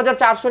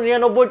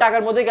 74,499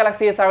 টাকার মধ্যে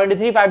গ্যালাক্সি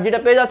A73 5Gটা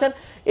পেয়ে যাচ্ছেন।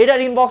 এটার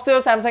ইনবক্সেও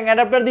স্যামসাং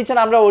অ্যাডাপ্টার দিচ্ছেন,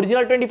 আমরা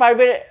অরিজিনাল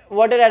 25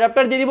 ওয়াটের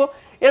অ্যাডাপ্টার দিয়ে দিব।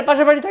 এর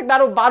পাশাপাশি থাকবে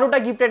আরো 12টা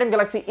গিফট আইটেম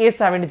গ্যালাক্সি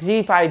A73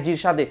 5Gর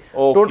সাথে।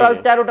 টোটাল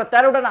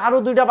 13টা না আরো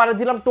 2টা বাড়িয়ে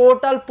দিলাম,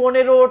 total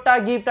 15টা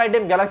gift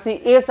item Galaxy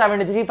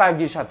A73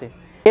 5Gর সাথে।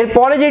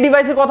 এরপরে যে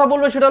ডিভাইসের কথা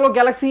বলবো সেটা হলো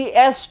গ্যালাক্সি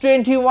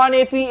S21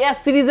 FE S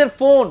সিরিজের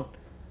ফোন।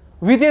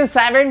 উইদিন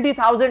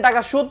 70,000 টাকা,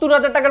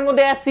 70,000 টাকার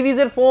মধ্যে S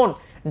সিরিজের ফোন।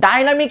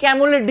 ডাইনামিক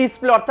অ্যামোলেড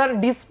ডিসপ্লে, অর্থাৎ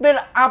ডিসপ্লের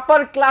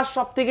আপার ক্লাস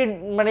সব থেকে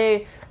মানে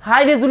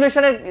হাই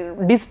রেজুলেশনের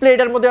ডিসপ্লে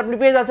এটার মধ্যে আপনি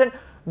পেয়ে যাচ্ছেন।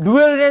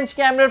 ডুয়েল রেঞ্জ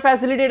ক্যামেরার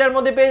ফ্যাসিলিটি এটার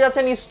মধ্যে পেয়ে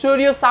যাচ্ছেন।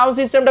 স্টোরিও সাউন্ড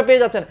সিস্টেমটা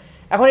পেয়ে যাচ্ছেন।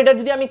 এখন এটা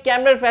যদি আমি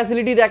ক্যামেরার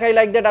ফ্যাসিলিটি দেখাই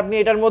লাইক দ্যাট, আপনি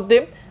এটার মধ্যে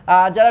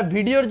যারা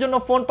ভিডিওর জন্য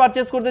ফোন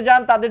পারচেস করতে চান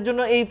তাদের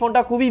জন্য এই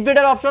ফোনটা খুবই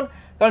বেটার অপশন,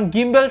 কারণ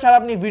গিম্বেল ছাড়া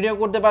আপনি ভিডিও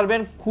করতে পারবেন।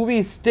 খুবই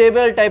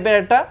স্টেবল টাইপের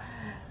একটা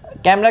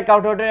ক্যামেরা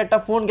কাউটআউটের একটা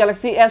phone.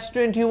 Galaxy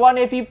S21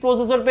 FE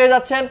processor পেয়ে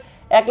যাচ্ছেন।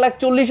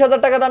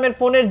 1,40,000 টাকা দামের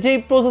ফোনের যেই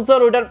প্রসেসর,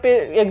 ওটার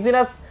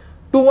এক্সিনাস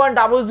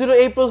 2100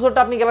 এই প্রসেসরটা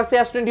আপনি গ্যালাক্সি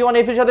S21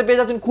 FE এর সাথে পেয়ে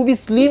যাচ্ছেন। খুবই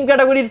স্লিম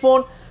ক্যাটাগরির ফোন।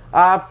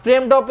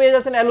 ফ্রেমটাও পেয়ে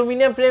যাচ্ছেন,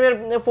 অ্যালুমিনিয়াম ফ্রেমের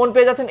ফোন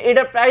পেয়ে যাচ্ছেন।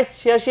 এটার প্রাইস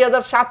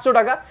 86,700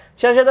 টাকা,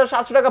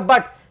 86,700 টাকা।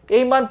 বাট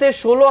এই মান্থে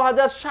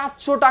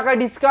 16,700 টাকা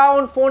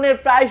ডিসকাউন্ট, ফোনের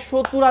প্রাইস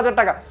 70,000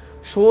 টাকা,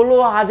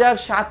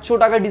 16,700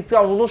 টাকা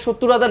ডিসকাউন্ট,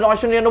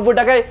 69,999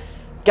 টাকায়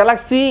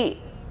গ্যালাক্সি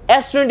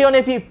S21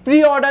 FE প্রি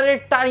অর্ডারের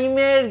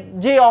টাইমের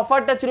যে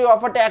অফারটা ছিল, ওই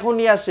অফারটা এখন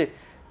নিয়ে আসছে।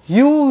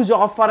 Huge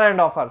offer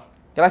and offer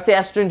Galaxy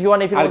S21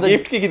 FE এর মধ্যে।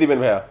 গিফট কি দিবেন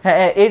ভাইয়া?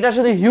 হ্যাঁ, এটার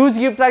সাথে হিউজ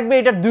গিফট থাকবে।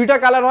 এটার 2টা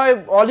কালার হয়,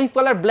 অলিভ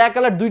কালার, ব্ল্যাক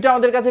কালার, 2টা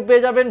আমাদের কাছে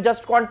পেয়ে যাবেন।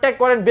 জাস্ট কন্ট্যাক্ট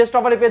করেন, বেস্ট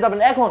অফারে পেয়ে যাবেন।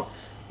 এখন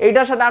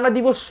এটার সাথে আমরা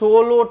দিব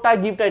 16টা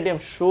গিফট আইটেম,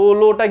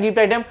 16টা গিফট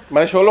আইটেম,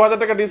 মানে 16,000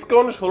 টাকা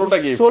ডিসকাউন্ট, 16টা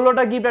গিফট,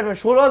 16টা গিফট আইটেম,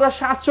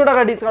 16,700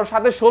 টাকা ডিসকাউন্ট,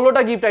 সাথে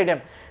 16টা গিফট আইটেম।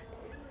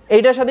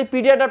 এইটার সাথে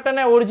পিডি অ্যাডাপ্টার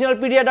নেয়, অরিজিনাল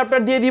পিডি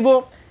অ্যাডাপ্টার দিয়ে দিব।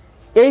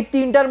 এই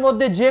 3টার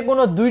মধ্যে যে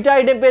কোনো 2টা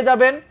আইটেম পেয়ে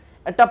যাবেন।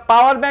 একটা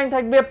পাওয়ার ব্যাংক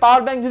থাকবে,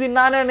 পাওয়ার ব্যাংক যদি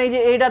না নেন, এই যে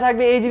এইটা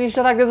থাকবে, এই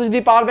জিনিসটা থাকবে। যদি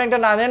পাওয়ার ব্যাংকটা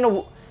না নেন,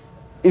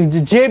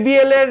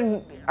 JBL এর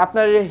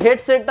আপনার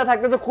হেডসেটটা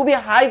থাকতেছে, খুবই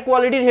হাই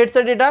কোয়ালিটির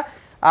হেডসেট এটা।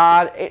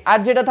 আর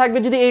যেটা থাকবে,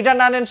 যদি এইটা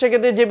না নেন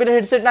সেক্ষেত্রে JBL এর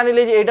হেডসেট না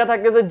নিলে এইটা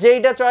থাকতেছে।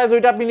 যেইটা চয়েস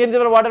ওইটা আপনি নিয়ে নিতে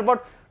পারেন। ওয়াটার পট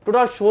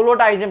টোটাল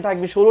 16টা আইটেম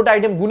থাকবে, 16টা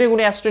আইটেম গুনে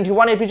গুনে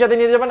S21 FE সাথে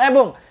নিয়ে যাবেন।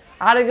 এবং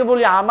আরেকে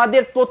বলি,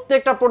 আমাদের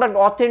প্রত্যেকটা প্রোডাক্ট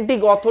অথেন্টিক,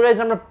 অথরাইজ,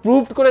 আমরা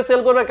প্রুভড করে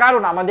সেল করবে,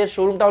 কারণ আমাদের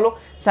শোরুমটা হলো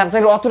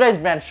স্যামসাং এর অথরাইজ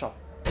ব্র্যান্ড শপ।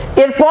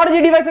 এরপর যে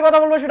ডিভাইসের কথা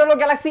বলবো সেটা হলো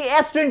গ্যালাক্সি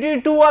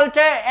S22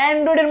 আলট্রা।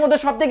 অ্যান্ড্রয়েডের মধ্যে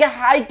সবথেকে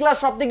হাই ক্লাস,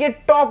 সবথেকে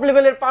টপ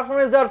লেভেলের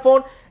পারফরমেন্স দেওয়ার ফোন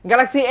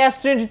গ্যালাক্সি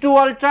S22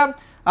 আলট্রা।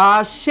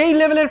 সেই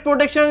লেভেলের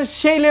প্রোটেকশন,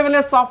 সেই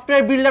লেভেলের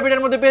সফটওয়্যার বিল্ড আপ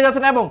এটার মধ্যে পেয়ে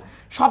যাচ্ছেন। এবং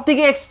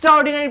সবথেকে এক্সট্রা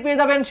অর্ডিনারি পেয়ে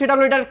যাবেন সেটা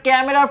হলো এটার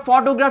ক্যামেরার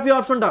ফটোগ্রাফি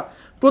অপশনটা।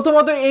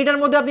 প্রথমত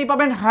এইটার মধ্যে আপনি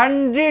পাবেন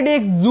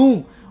 100x জুম,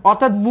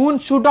 অর্থাৎ মুন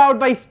শুট আউট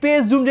বা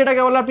স্পেস জুম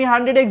যেটাকে বলে, আপনি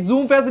 100x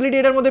জুম ফ্যাসিলিটি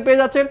এটার মধ্যে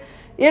পেয়ে যাচ্ছেন।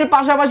 এর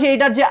পাশাপাশি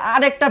এটার যে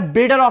আরেকটা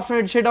বেটার অপশন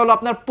সেটা হলো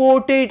আপনার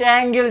পোর্ট্রেট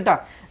অ্যাঙ্গেলটা।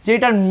 যে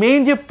এটার মেইন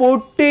যে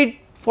পোর্ট্রেট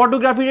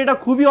ফটোগ্রাফি এটা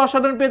খুবই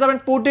অসাধারণ পেয়ে যাবেন।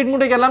 পোর্ট্রেট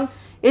মোডে গেলাম,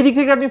 এদিক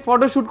থেকে আপনি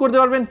ফটো শ্যুট করতে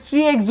পারবেন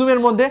 3x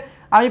জুমের মধ্যে।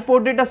 আমি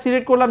পোর্ট্রেটটা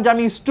সিলেক্ট করলাম যে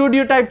আমি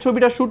স্টুডিও টাইপ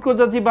ছবিটা শ্যুট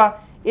করতে যাচ্ছি, বা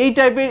এই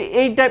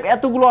টাইপ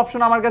এতগুলো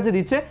অপশন আমার কাছে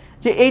দিচ্ছে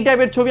যে এই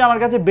টাইপের ছবি আমার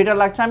কাছে বেটার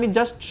লাগছে, আমি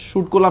জাস্ট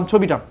শ্যুট করলাম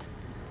ছবিটা।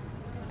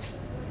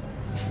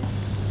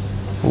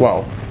 Wow,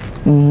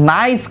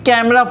 nice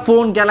camera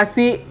phone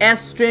Galaxy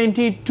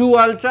S22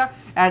 ultra.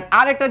 And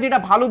আরেকটা যেটা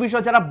ভালো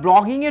বিষয়, যারা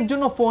ব্লগিংয়ের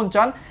জন্য ফোন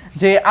চান,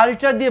 যে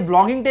আলট্রা দিয়ে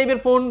ব্লগিং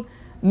টাইপের ফোন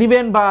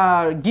নেবেন বা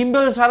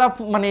গিম্বেল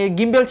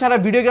ছাড়া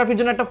ভিডিওগ্রাফির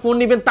জন্য একটা ফোন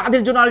নেবেন,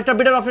 তাদের জন্য আলট্রা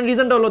বেটার অপশন।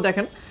 রিজনটা হলো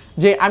দেখেন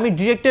যে আমি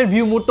ডিরেক্টের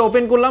ভিউ মোডটা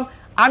ওপেন করলাম,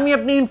 আমি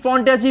আপনি ইন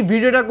ফ্রন্টে আছি,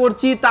 ভিডিওটা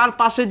করছি, তার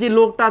পাশে যে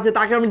লোকটা আছে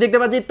তাকে আমি দেখতে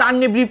পাচ্ছি, তার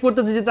নিয়ে ব্রিফ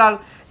করতেছি যে তার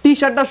টি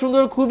শার্টটা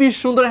সুন্দর, খুবই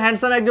সুন্দর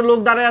হ্যান্ডসাম একজন লোক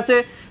দাঁড়ায় আছে,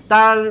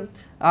 তার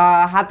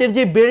হাতের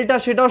যে বেল্টটা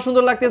সেটাও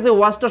সুন্দর লাগতেছে,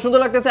 ওয়াচটা সুন্দর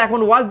লাগতেছে। এখন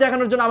ওয়াচ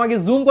দেখানোর জন্য আমাকে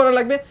জুম করা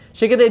লাগবে,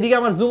 সেক্ষেত্রে এদিকে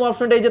আমার জুম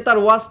অপশনটা, এই যে তার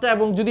ওয়াচটা,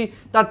 এবং যদি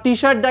তার টি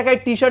শার্ট দেখায়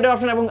টি শার্টের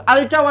অপশন, এবং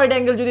আলট্রা ওয়াইড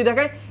অ্যাঙ্গেল যদি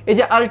দেখায় এই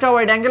যে আলট্রা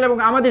ওয়াইড অ্যাঙ্গেল, এবং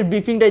আমাদের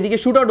ব্রিফিংটা এদিকে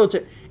শুট আউট হচ্ছে।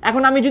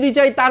 এখন আমি যদি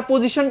চাই তার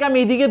পজিশনকে আমি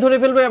এদিকে ধরে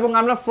ফেলবো এবং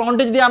আমরা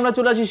ফ্রন্টে যদি আমরা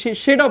চলে আসি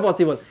সেটাও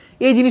পসিবল।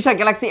 এই জিনিসটা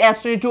গ্যালাক্সি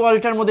S22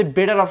 আলট্রার মধ্যে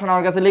বেটার অপশন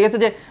আমার কাছে লেগেছে,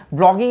 যে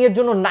ব্লগিংয়ের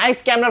জন্য নাইস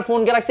ক্যামেরার phone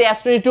Galaxy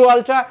S22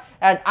 ultra.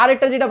 And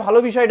আরেকটা যেটা ভালো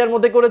বিষয় এটার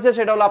মধ্যে করেছে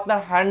সেটা হলো আপনার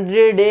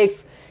 100x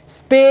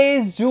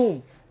স্পেস জুম,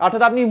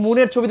 অর্থাৎ আপনি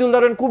মুনের ছবি তুলতে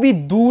পারবেন, খুবই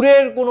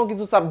দূরের কোনো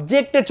কিছু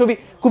সাবজেক্টের ছবি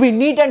খুবই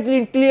নিট অ্যান্ড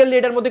ক্লিয়ারলি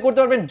এটার মধ্যে করতে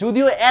পারবেন।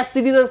 যদিও S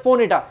সিরিজের ফোন,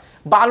 এটা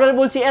বারবার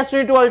বলছি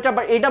S22 আলট্রা,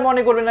 বাট এটা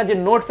মনে করবেন না যে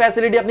নোট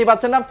ফ্যাসিলিটি আপনি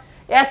পাচ্ছেন না।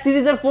 S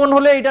সিরিজের ফোন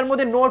হলে এটার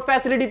মধ্যে নোট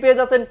ফ্যাসিলিটি পেয়ে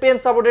যাচ্ছেন, পেন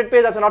সাপোর্টেড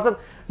পেয়ে যাচ্ছেন, অর্থাৎ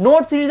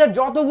নোট সিরিজের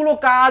যতগুলো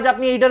কাজ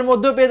আপনি এটার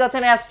মধ্যেও পেয়ে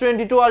যাচ্ছেন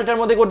S22 আলট্রার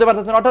মধ্যে করতে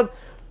পারতেছেন, অর্থাৎ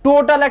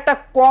টোটাল একটা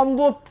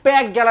combo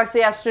pack Galaxy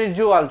S22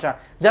 ultra.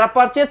 যারা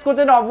পারচেজ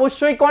করছেন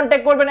অবশ্যই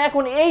কন্ট্যাক্ট করবেন।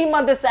 এখন এই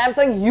মান্থে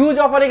স্যামসাং হিউজ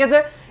অফার রেখেছে,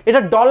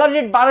 এটা ডলার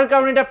রেট বাড়ার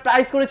কারণে এটা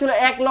প্রাইস করেছিল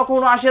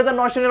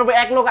 1,79,999,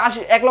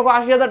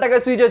 1,80,000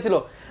 টাকায় সুইচ হয়েছিল,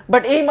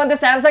 বাট এই মান্থে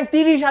স্যামসাং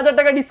 30,000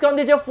 টাকা ডিসকাউন্ট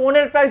দিয়েছে,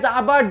 ফোনের প্রাইস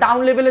আবার ডাউন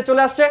লেভেলে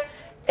চলে আসছে,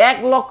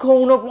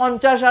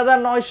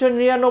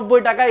 1,49,999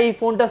 টাকা এই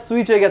ফোনটা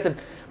সুইচ হয়ে গেছে।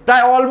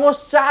 প্রায়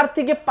অলমোস্ট 4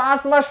 থেকে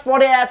 5 মাস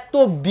পরে এত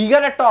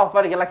বিগার একটা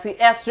অফার গ্যালাক্সি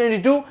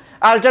S22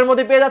 আলট্রার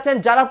মধ্যে পেয়ে যাচ্ছেন।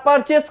 যারা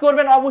পারচেস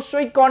করবেন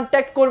অবশ্যই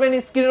কন্ট্যাক্ট করবেন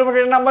স্ক্রিনের উপর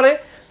নাম্বারে,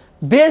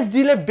 বেস্ট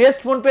ডিলে বেস্ট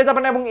ফোন পেয়ে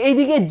যাবেন। এবং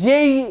এইদিকে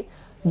যেই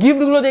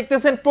গিফটগুলো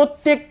দেখতেছেন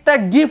প্রত্যেকটা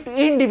গিফট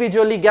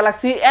ইন্ডিভিজুয়ালি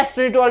গ্যালাক্সি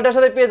S22 আলট্রার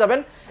সাথে পেয়ে যাবেন।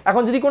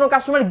 এখন যদি কোনো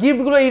কাস্টমার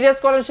গিফটগুলো ইরেজ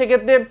করেন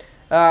সেক্ষেত্রে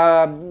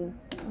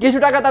কিছু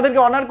টাকা তাদেরকে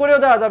অনার করেও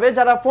দেওয়া যাবে।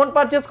 যারা ফোন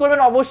পারচেস করবেন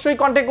অবশ্যই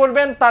কন্ট্যাক্ট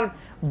করবেন, তার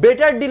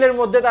বেটার ডিলের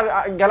মধ্যে তার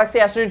গ্যালাক্সি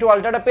S22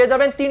 আলট্রাটা পেয়ে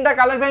যাবেন। 3টা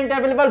colour variant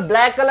available,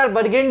 black colour,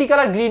 burgundy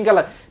colour, green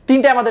colour,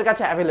 3টা আমাদের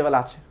কাছে অ্যাভেলেবল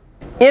আছে।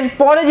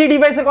 এরপরে যে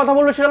ডিভাইসের কথা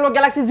বলবো সেটা হলো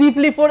গ্যালাক্সি Z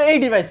Flip 4 এই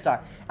ডিভাইসটা।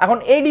 এখন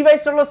এই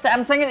ডিভাইসটা হলো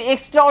স্যামসাং এর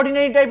এক্সট্রা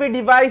অর্ডিনারি টাইপের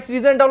ডিভাইস।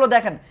 রিজনটা হলো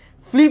দেখেন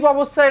ফ্লিপ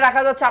অবস্থায়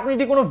রাখা যাচ্ছে, আপনি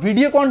যদি কোনো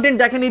ভিডিও কন্টেন্ট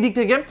দেখেন এই দিক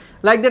থেকে,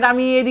 লাইক দ্যাট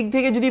আমি এই দিক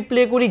থেকে যদি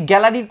প্লে করি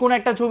গ্যালারির কোনো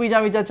একটা ছবি, যে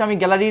আমি চাচ্ছি আমি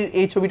গ্যালারির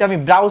এই ছবিটা আমি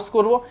ব্রাউজ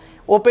করব,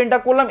 ওপেনটা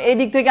করলাম, এই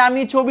দিক থেকে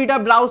আমি ছবিটা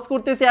ব্রাউজ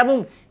করতেছি এবং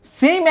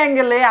সেম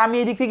অ্যাঙ্গেলে আমি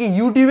এই দিক থেকে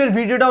ইউটিউবের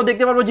ভিডিওটাও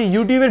দেখতে পারবো, যে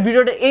ইউটিউবের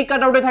ভিডিওটা এই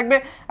কাটআউটে থাকবে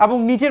এবং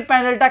নিচের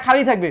প্যানেলটা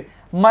খালি থাকবে।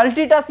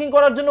 মাল্টিটাস্কিং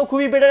করার জন্য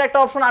খুবই বেটার একটা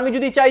অপশন। আমি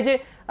যদি চাই যে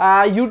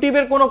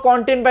ইউটিউবের কোনো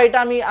কন্টেন্ট বা এটা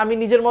আমি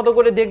নিজের মতো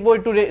করে দেখবো,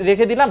 একটু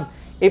রেখে দিলাম,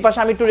 এই পাশে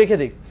আমি একটু রেখে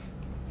দিই,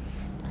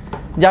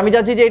 যে আমি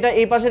চাচ্ছি যে এটা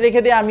এই পাশে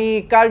রেখে দিয়ে আমি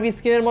কার্ভ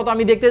স্ক্রিনের মতো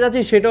আমি দেখতে যাচ্ছি,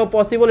 সেটাও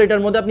পসিবল,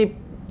 এটার মধ্যে আপনি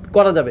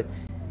করা যাবে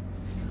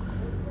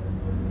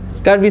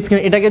কার্ভ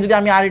স্ক্রিন। এটাকে যদি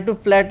আমি আর একটু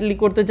ফ্ল্যাটলি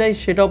করতে চাই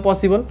সেটাও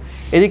পসিবল,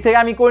 এদিক থেকে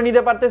আমি করে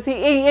নিতে পারতেছি।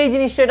 এই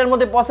জিনিসটা এটার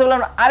মধ্যে পসিবল।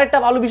 আরেকটা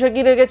ভালো বিষয়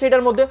কি রেখেছে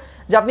এটার মধ্যে,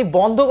 যে আপনি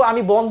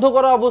আমি বন্ধ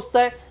করা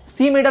অবস্থায়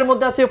সিম এটার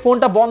মধ্যে আছে,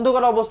 ফোনটা বন্ধ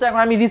করা অবস্থায়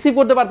এখন আমি রিসিভ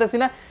করতে পারতেছি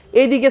না,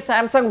 এইদিকে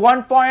স্যামসাং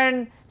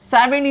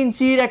 1.7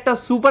 ইঞ্চির একটা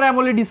সুপার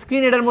অ্যামোলেড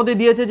স্ক্রিন এটার মধ্যে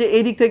দিয়েছে, যে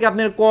এই দিক থেকে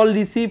আপনার কল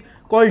রিসিভ,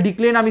 কল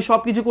ডিক্লেন আমি সব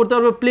কিছু করতে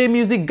পারবো, প্লে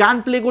মিউজিক, গান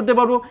প্লে করতে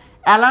পারবো,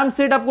 অ্যালার্ম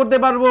সেট আপ করতে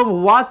পারবো,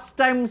 ওয়াচ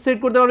টাইম সেট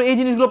করতে পারবো, এই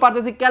জিনিসগুলো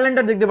পারতেছি,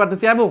 ক্যালেন্ডার দেখতে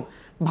পারতেছি। এবং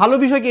ভালো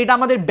বিষয় কি এটা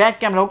আমাদের ব্যাক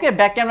ক্যামেরা, ওকে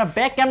ব্যাক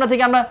ক্যামেরা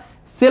থেকে আমরা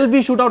সেলফি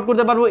শুট আউট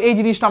করতে পারবো। এই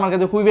জিনিসটা আমার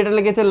কাছে খুবই বেটার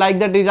লেগেছে, লাইক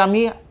দ্যাট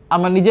আমি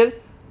আমার নিজের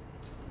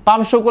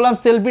পাম্প শো করলাম,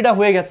 সেলফিটা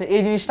হয়ে গেছে,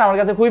 এই জিনিসটা আমার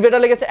কাছে খুবই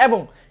বেটার লেগেছে। এবং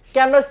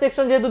ক্যামেরা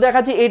সেকশন যেহেতু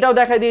দেখাচ্ছি, এটাও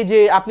দেখা দিই যে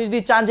আপনি যদি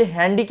চান যে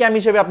হ্যান্ডি ক্যাম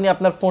হিসেবে আপনি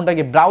আপনার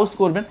ফোনটাকে ব্রাউজ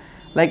করবেন,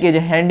 লাইক এই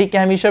যে হ্যান্ডি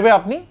ক্যাম হিসেবে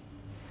আপনি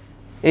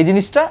এই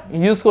জিনিসটা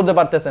ইউজ করতে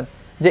পারতেছেন,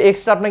 যে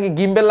এক্সট্রা আপনাকে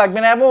গিম্বেল লাগবে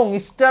না। এবং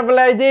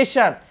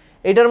স্টেবিলাইজেশন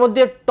এটার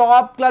মধ্যে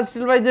টপ ক্লাস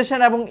স্টেবিলাইজেশন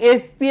এবং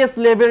FPS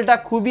লেভেলটা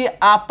খুবই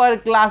আপার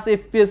ক্লাস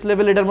FPS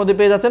লেভেল এটার মধ্যে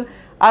পেয়ে যাচ্ছেন।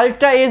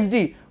 আলট্রা HD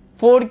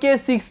 4K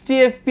 60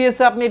 FPS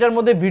আপনি এটার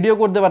মধ্যে ভিডিও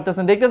করতে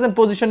পারতেছেন, দেখতেছেন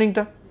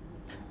পজিশনিংটা,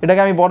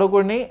 এটাকে আমি বড়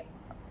করে নিই,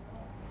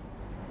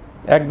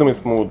 একদমই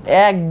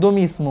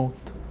স্মুথ।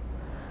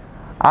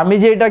 আমি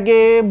যে এটাকে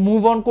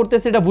মুভ অন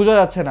করতেছি এটা বোঝা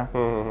যাচ্ছে না,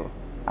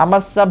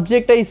 আমার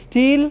সাবজেক্টটা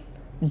স্টিল,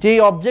 যেই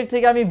অবজেক্ট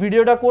থেকে আমি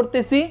ভিডিওটা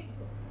করতেছি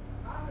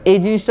এই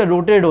জিনিসটা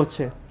রোটেট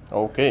হচ্ছে।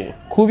 ওকে,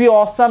 খুবই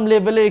অসাম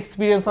লেভেলের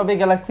এক্সপিরিয়েন্স হবে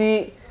গ্যালাক্সি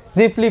Z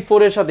Flip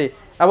 4 এর সাথে।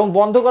 এবং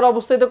বন্ধ করা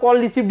অবস্থায় তো কল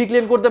রিসিভ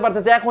ডিক্লেন করতে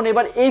পারতেছে। এখন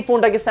এবার এই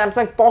ফোনটাকে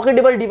স্যামসাং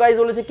পকেটেবল ডিভাইস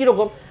বলেছে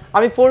কিরকম,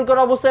 আমি ফোল্ড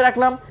করা অবস্থায়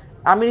রাখলাম,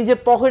 আমি নিজের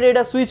পকেটে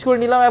এটা সুইচ করে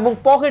নিলাম এবং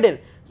পকেটের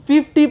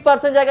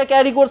 50% জায়গা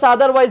ক্যারি করছে,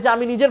 আদারওয়াইজ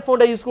আমি নিজের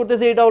ফোনটা ইউজ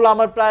করতেছি, এটা হলো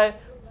আমার প্রায়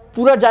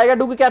পুরো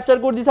জায়গাটুকু ক্যাপচার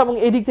করে দিচ্ছে এবং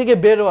এদিক থেকে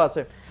বেরও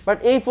আছে। বাট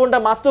এই ফোনটা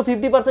মাত্র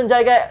 50%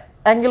 জায়গায়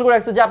অ্যাঙ্গেল করে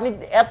রাখছে, যে আপনি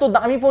এত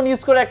দামি ফোন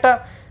ইউজ করে একটা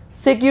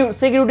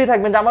সিকিউরিটি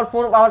থাকবেন যে আমার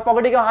ফোন আমার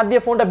পকেটে কেউ হাত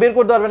দিয়ে ফোনটা বের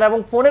করতে পারবেন না, এবং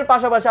ফোনের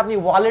পাশাপাশি আপনি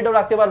ওয়ালেটও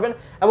রাখতে পারবেন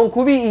এবং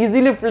খুবই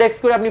ইজিলি ফ্লেক্স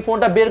করে আপনি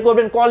ফোনটা বের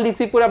করবেন, কল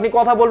রিসিভ করে আপনি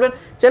কথা বলবেন,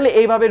 চাইলে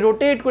এইভাবে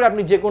রোটেট করে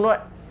আপনি যে কোনো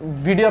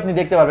ভিডিও আপনি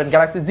দেখতে পারবেন।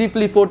 গ্যালাক্সি জি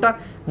ফ্লিপ 4টা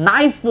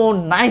নাইস ফোন,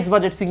 নাইস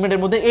বাজেট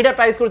সেগমেন্টের মধ্যে। এটা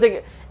প্রাইস করছে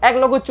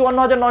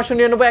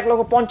 1,54,999,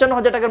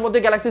 1,55,000 টাকার মধ্যে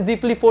গ্যালাক্সি জি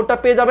ফ্লিপ 4টা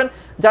পেয়ে যাবেন।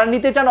 যারা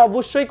নিতে চান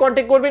অবশ্যই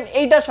কন্ট্যাক্ট করবেন।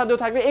 এইটার সাথেও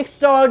থাকবে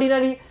এক্সট্রা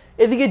অর্ডিনারি,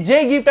 এদিকে যে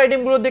গিফট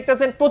আইটেমগুলো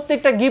দেখতেছেন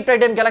প্রত্যেকটা gift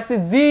item Galaxy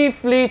Z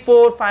flip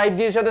 4 5G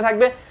এর সাথে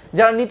থাকবে।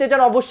 যারা নিতে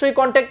চান অবশ্যই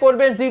কন্ট্যাক্ট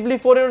করবেন। জি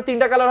ফ্লিপ 4 এর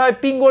 3টা কালার হয়,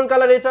 পিঙ্ক গোল্ড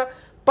কালার, এটা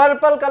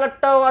পার্পল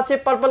কালারটাও আছে,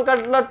 পার্পল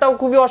কালারটাও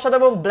খুবই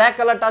অসাধারণ, এবং ব্ল্যাক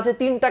কালারটা আছে।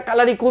 3টা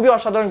কালারই খুবই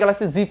অসাধারণ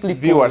গ্যালাক্সি জি ফ্লিপ।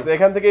 ভিউয়ার্স,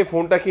 এখান থেকে এই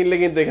ফোনটা কিনলে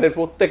কিন্তু এখানে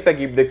প্রত্যেকটা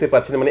গিফট দেখতে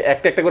পাচ্ছেন, মানে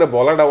একটা একটা করে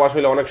বলাটাও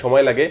আসলে অনেক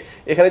সময় লাগে।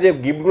 এখানে যে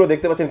গিফটগুলো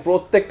দেখতে পাচ্ছেন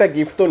প্রত্যেকটা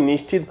গিফট তো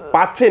নিশ্চিত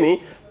পাচ্ছেনই,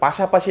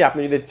 পাশাপাশি আপনি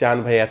যদি চান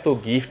ভাই এত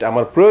গিফট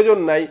আমার প্রয়োজন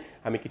নাই,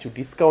 আমি কিছু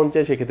ডিসকাউন্ট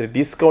চাই, সেক্ষেত্রে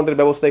ডিসকাউন্টের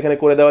ব্যবস্থা এখানে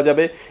করে দেওয়া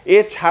যাবে।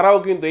 এছাড়াও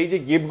কিন্তু এই যে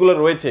গিফটগুলো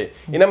রয়েছে,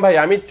 ইনাম ভাই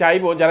আমি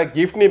চাইবো যারা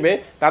গিফট নেবে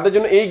তাদের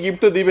জন্য এই গিফট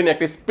তো দিবেন,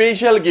 একটা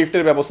স্পেশাল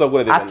গিফটের ব্যবস্থা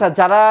করে দিবেন। আচ্ছা,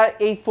 যারা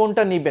এই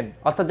ফোনটা নেবেন,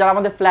 অর্থাৎ যারা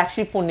আমাদের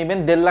ফ্ল্যাগশিপ ফোন নেবেন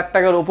 1.5 লাখ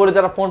টাকার উপরে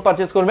যারা ফোন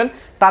পারচেজ করবেন,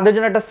 তাদের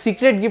জন্য একটা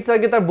সিক্রেট গিফট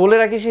থাকে। তার বলে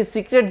রাখি, সেই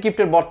সিক্রেট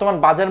গিফটের বর্তমান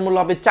বাজার মূল্য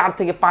হবে 4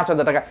 থেকে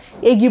 5,000 টাকা।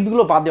 এই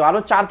গিফটগুলো বাদ দিয়ে আরো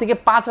 4 থেকে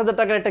 5,000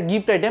 টাকার একটা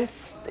গিফট আইটেম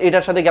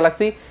এটার সাথে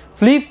গ্যালাক্সি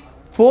ফ্লিপ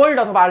ফোল্ড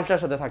অথবা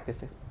আলট্রার সাথে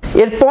থাকতেছে।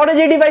 এরপরে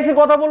যে ডিভাইসের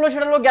কথা বললো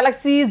সেটা হলো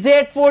গ্যালাক্সি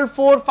জেড ফোল্ড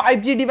 4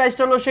 5G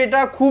ডিভাইসটা হলো, সেটা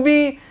খুবই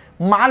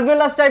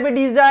মার্ভেলাস টাইপের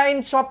ডিজাইন,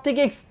 সব থেকে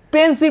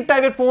এক্সপেন্সিভ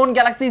টাইপের ফোন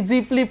গ্যালাক্সি জি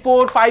ফ্লিপ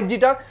 4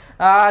 5Gটা।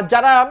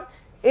 যারা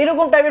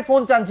এরকম টাইপের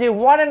ফোন চান, যে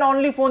ওয়ান অ্যান্ড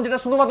অনলি ফোন যেটা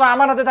শুধুমাত্র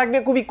আমার হাতে থাকবে,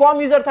 খুবই কম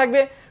ইউজার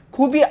থাকবে,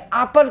 খুবই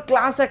আপার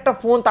ক্লাস একটা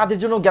ফোন, তাদের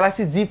জন্য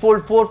Galaxy Z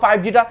fold 4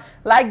 5Gটা।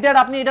 Like that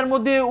আপনি এটার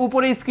মধ্যে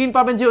উপরে স্ক্রিন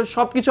পাবেন, যে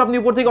সব কিছু আপনি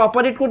উপর থেকে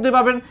অপারেট করতে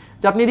পারবেন,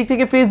 যে আপনি এদিক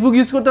থেকে ফেসবুক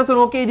ইউজ করতেছেন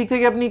ওকে, এদিক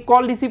থেকে আপনি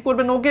কল রিসিভ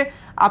করবেন ওকে।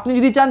 আপনি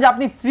যদি চান যে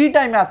আপনি ফ্রি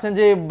টাইমে আছেন,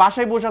 যে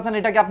বাসায় বসে আছেন,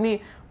 এটাকে আপনি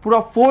পুরো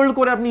ফোল্ড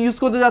করে আপনি ইউজ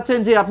করতে যাচ্ছেন,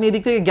 যে আপনি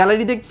এদিক থেকে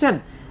গ্যালারি দেখছেন,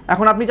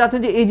 এখন আপনি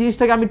চাচ্ছেন যে এই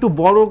জিনিসটাকে আমি একটু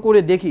বড়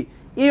করে দেখি,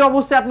 এই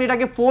অবস্থায় আপনি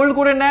এটাকে ফোল্ড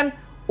করে নেন,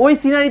 ওই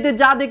সিনারিতে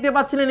যা দেখতে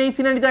পাচ্ছিলেন এই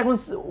সিনারিতে এখন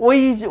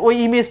ওই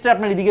ইমেজটা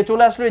আপনার এদিকে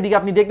চলে আসলো, এদিকে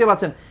আপনি দেখতে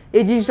পাচ্ছেন।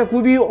 এই জিনিসটা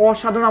খুবই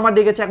অসাধারণ আমার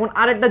দেখেছে। এখন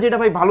আরেকটা যেটা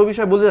ভাই ভালো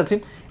বিষয় বলতে যাচ্ছি,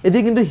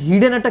 এদিকে কিন্তু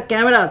হিডেন একটা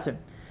ক্যামেরা আছে,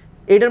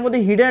 এটার মধ্যে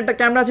হিডেন একটা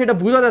ক্যামেরা আছে, এটা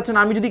বোঝা যাচ্ছে না।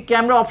 আমি যদি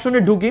ক্যামেরা অপশনে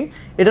ঢুকি,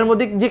 এটার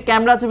মধ্যে যে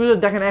ক্যামেরা আছে বুঝতে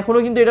দেখেন, এখনো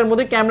কিন্তু এটার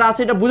মধ্যে ক্যামেরা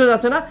আছে, এটা বোঝা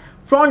যাচ্ছে না।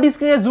 ফ্রন্ট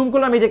স্ক্রিনে জুম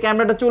করলাম, এই যে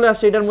ক্যামেরাটা চলে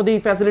আসছে, এটার মধ্যে এই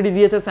ফ্যাসিলিটি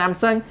দিয়েছে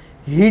স্যামসাং,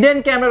 হিডেন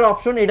ক্যামেরার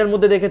অপশন এটার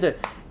মধ্যে দেখেছে।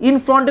 ইন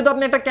ফ্রন্টে তো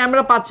আপনি একটা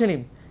ক্যামেরা পাচ্ছেনই,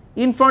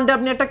 ইন ফ্রন্টে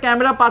আপনি একটা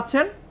ক্যামেরা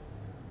পাচ্ছেন,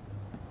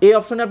 এই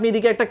অপশনে আপনি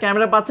এদিকে একটা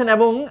ক্যামেরা পাচ্ছেন,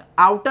 এবং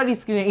আউটার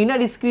স্ক্রিনে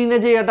ইনার স্ক্রিনে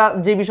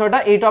যে বিষয়টা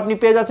এইটা আপনি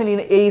পেয়ে যাচ্ছেন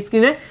এই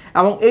স্ক্রিনে,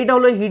 এবং এইটা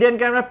হলো হিডেন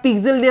ক্যামেরা,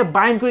 পিক্সেল দিয়ে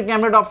বাইন্ড করে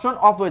ক্যামেরাটা অপশন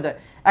অফ হয়ে যায়।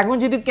 এখন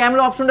যদি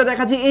ক্যামেরা অপশনটা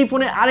দেখাচ্ছি, এই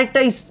ফোনের আরেকটা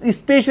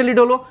স্পেশালিটি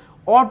হলো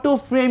অটো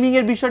ফ্রেমিং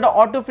এর বিষয়টা।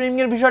 অটো ফ্রেমিং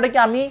এর বিষয়টা কি,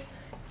 আমি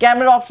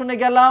ক্যামেরা অপশনে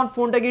গেলাম,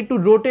 ফোনটাকে একটু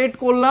রোটেট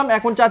করলাম,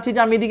 এখন চাচ্ছি যে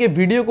আমি এদিকে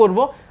ভিডিও করব,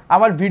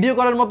 আমার ভিডিও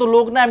করার মতো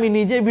লোক না, আমি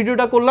নিজেই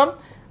ভিডিওটা করলাম,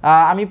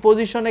 আমি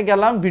পজিশনে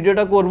গেলাম,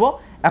 ভিডিওটা করব।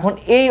 এখন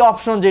এই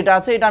অপশন যেটা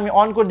আছে এটা আমি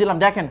অন করে দিলাম,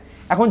 দেখেন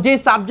এখন যে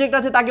সাবজেক্ট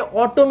আছে তাকে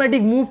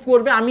অটোমেটিক মুভ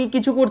করবে, আমি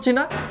কিছু করছি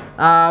না,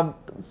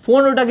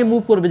 ফোন ওটাকে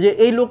মুভ করবে, যে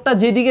এই লোকটা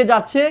যেদিকে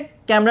যাচ্ছে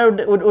ক্যামেরা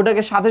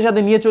ওটাকে সাথে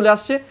সাথে নিয়ে চলে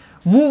আসছে,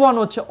 মুভ অন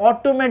হচ্ছে,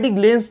 অটোমেটিক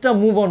লেন্সটা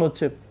মুভ অন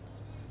হচ্ছে,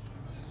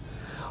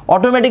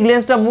 অটোমেটিক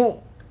লেন্সটা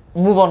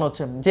মুভ অন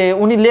হচ্ছে, যে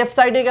উনি লেফট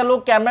সাইডে গেল,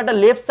 ক্যামেরাটা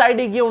লেফট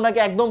সাইডে গিয়ে ওনাকে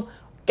একদম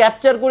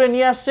ক্যাপচার করে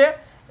নিয়ে আসছে,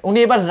 উনি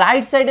এবার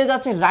রাইট সাইডে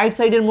যাচ্ছে, রাইট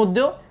সাইডের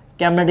মধ্যেও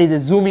ক্যামেরাটা যে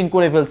জুম ইন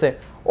করে ফেলছে।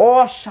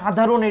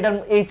 অসাধারণ এটার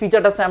এই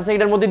ফিচারটা স্যামসাং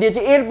এটার মধ্যে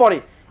দিয়েছে। এরপরে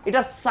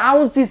এটার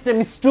sound system,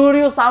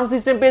 studio sound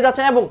system পেয়ে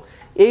যাচ্ছেন, এবং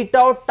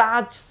এইটাও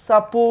টাচ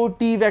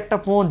সাপোর্টিভ একটা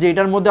ফোন,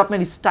 যেটার মধ্যে আপনার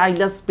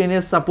স্টাইলাস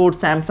পেনের সাপোর্ট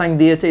স্যামসাং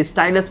দিয়েছে,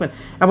 স্টাইলাস পেন।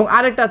 এবং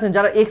আরেকটা আছেন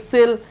যারা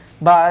এক্সেল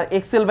বা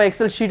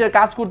এক্সেল শিটের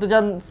কাজ করতে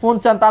চান, ফোন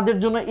চান, তাদের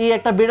জন্য এই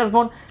একটা বেটার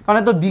ফোন, কারণ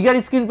এত বিগার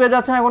স্ক্রিন পেয়ে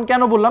যাচ্ছেন। এখন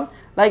কেন বললাম,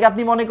 লাইক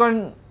আপনি মনে করেন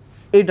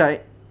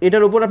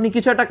এটার উপর আপনি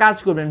কিছু একটা কাজ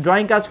করবেন,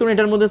 ড্রয়িং কাজ করবেন,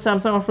 এটার মধ্যে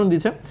স্যামসাং অপশন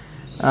দিচ্ছে,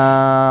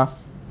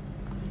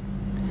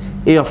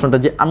 এই অপশনটা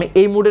যে আমি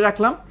এই মোডে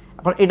রাখলাম।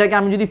 এখন এটাকে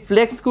আমি যদি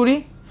ফ্লেক্স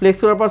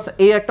করার পর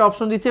এই একটা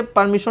অপশন দিচ্ছে,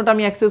 পারমিশনটা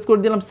আমি অ্যাক্সেস করে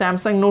দিলাম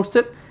স্যামসাং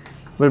নোটসের।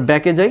 এবার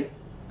ব্যাকে যাই,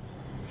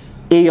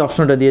 এই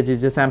অপশনটা দিয়েছি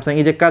যে স্যামসাং,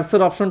 এই যে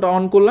কার্সর অপশনটা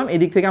অন করলাম,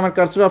 এদিক থেকে আমার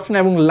কার্সর অপশন,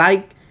 এবং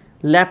লাইক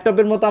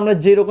ল্যাপটপের মতো আমরা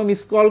যেরকম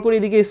স্ক্রল করি,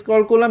 এদিকে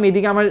স্ক্রল করলাম,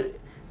 এদিকে আমার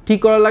ঠিক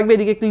করা লাগবে,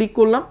 এদিকে ক্লিক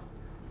করলাম,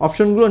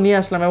 অপশনগুলো নিয়ে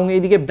আসলাম, এবং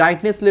এইদিকে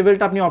ব্রাইটনেস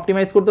লেভেলটা আপনি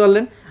অপটিমাইজ করতে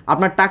পারলেন।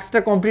 আপনার টাস্কটা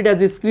কমপ্লিট, অ্যাজ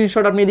এ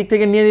স্ক্রিনশট আপনি এদিক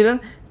থেকে নিয়ে নিলেন,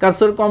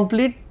 কার্সর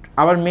কমপ্লিট,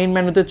 আবার মেইন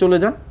মেনুতে চলে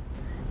যান,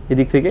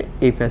 এদিক থেকে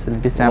এই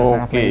ফ্যাসিলিটি স্যামসাং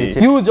আপনাকে দিচ্ছে।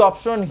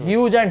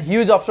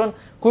 হিউজ অপশন,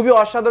 খুবই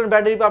অসাধারণ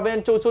ব্যাটারি পাবেন,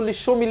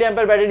 4400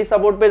 মিলিঅ্যাম্পিয়ার ব্যাটারি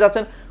সাপোর্ট পেয়ে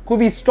যাচ্ছেন,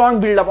 খুবই স্ট্রং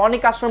বিল্ড আপ।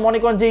 অনেক কাস্টমার মনে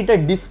করেন যে এটা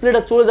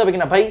ডিসপ্লেটা চলে যাবে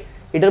কিনা, ভাই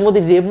এটার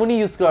মধ্যে রেবনই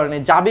ইউজ করা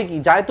নেই, যাবে কি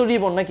যায় তো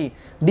রিবন নাকি,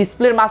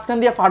 ডিসপ্লের মাঝখান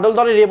দিয়ে ফাটল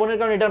ধরে রেবনের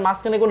কারণে এটার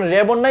মাঝখানে কোনো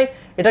রেবন নাই,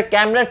 এটা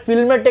ক্যামেরার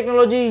ফিল্মের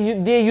টেকনোলজি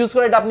দিয়ে ইউজ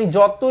করে, এটা আপনি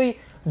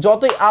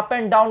যতই আপ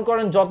অ্যান্ড ডাউন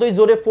করেন, যতই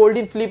জোরে ফোল্ড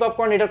ইন ফ্লিপ আপ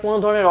করেন, এটা কোনো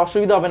ধরনের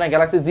অসুবিধা হবে না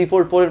গ্যালাক্সি জি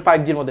ফোল্ড 4 এর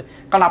 5G এর মধ্যে,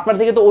 কারণ আপনার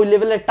থেকে তো ওই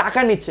লেভেলের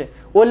টাকা নিচ্ছে,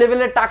 ওই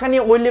লেভেলের টাকা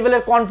নিয়ে ওই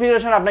লেভেলের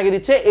কনফিগারেশন আপনাকে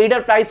দিচ্ছে।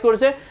 এইটার প্রাইস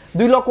করেছে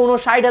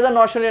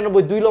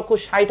 2,59,999,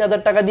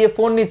 2,60,000 টাকা দিয়ে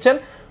ফোন নিচ্ছেন,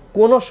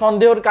 কোনো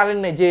সন্দেহের কারণ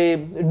নেই যে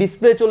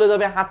ডিসপ্লে চলে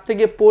যাবে, হাত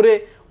থেকে পড়ে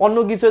অন্য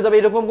কিছু হয়ে যাবে,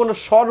 এরকম কোনো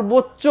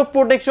সর্বোচ্চ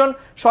প্রোটেকশন,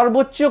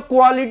 সর্বোচ্চ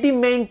কোয়ালিটি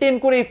মেনটেন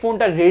করে এই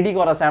ফোনটা রেডি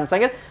করা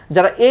স্যামসাংয়ের।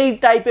 যারা এই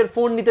টাইপের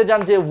ফোন নিতে চান,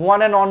 যে ওয়ান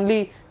অ্যান্ড অনলি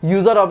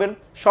ইউজার হবেন,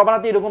 সবার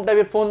হাতে এরকম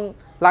টাইপের ফোন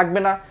লাগবে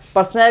না,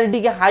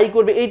 পার্সোনালিটিকে হাই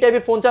করবে, এই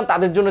টাইপের ফোন চান,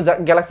 তাদের জন্য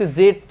Galaxy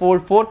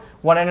Z44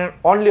 one and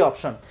only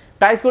option.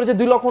 Price করেছে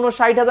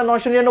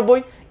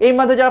 2,59,999। এই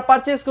মাঝে যারা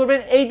পারচেস করবেন,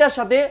 এইটার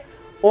সাথে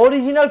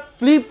অরিজিনাল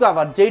ফ্লিপ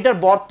কভার, যেটার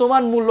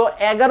বর্তমান মূল্য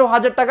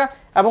 11,000 টাকা,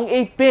 এবং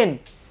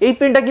এই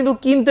পেনটা কিন্তু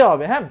কিনতে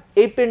হবে। হ্যাঁ,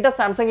 এই পেনটা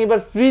স্যামসাং এবার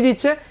ফ্রি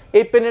দিচ্ছে।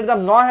 এই পেনের দাম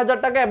 9,000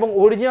 টাকা এবং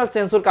অরিজিনাল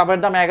সেন্সর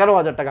কাভারের দাম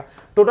 11,000 টাকা।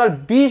 টোটাল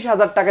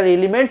 20,000 টাকার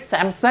এলিমেন্ট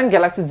স্যামসাং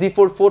গ্যালাক্সি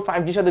Z44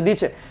 5Gর সাথে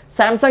দিচ্ছে।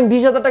 স্যামসাং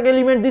 20,000 টাকা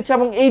এলিমেন্ট দিচ্ছে,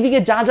 এবং এইদিকে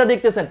যা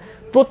দেখতেছেন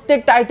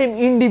প্রত্যেকটা আইটেম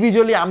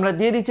ইন্ডিভিজুয়ালি আমরা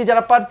দিয়ে দিচ্ছি।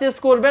 যারা পারচেস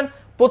করবেন,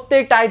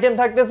 প্রত্যেকটা আইটেম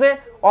থাকতেছে,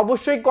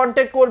 অবশ্যই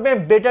কন্ট্যাক্ট করবেন,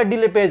 বেটার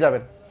ডিলে পেয়ে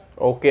যাবেন।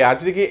 ওকে, আর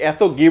যদি কি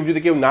এত গিফট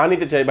যদি কেউ না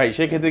নিতে চায় ভাই,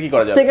 সেই ক্ষেত্রে কি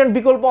করা যাবে? সেকেন্ড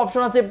বিকল্প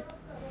অপশন আছে,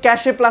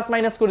 ক্যাশে প্লাস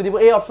মাইনাস করে দিব,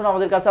 এই অপশন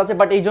আমাদের কাছে আছে,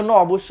 বাট এই জন্য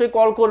অবশ্যই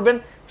কল করবেন।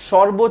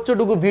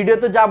 সর্বোচ্চটুকু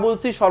ভিডিওতে যা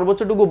বলছি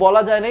সর্বোচ্চটুকু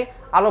বলা যায় নাই,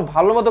 আরো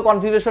ভালো মতো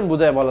কনফিগারেশন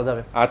বুঝায় বলা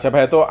যাবে। আচ্ছা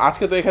ভাই, তো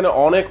আজকে তো এখানে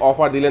অনেক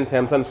অফার দিলেন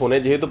স্যামসাং ফোনে,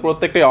 যেহেতু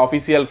প্রত্যেকটাই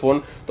অফিসিয়াল ফোন,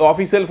 তো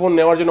অফিসিয়াল ফোন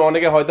নেওয়ার জন্য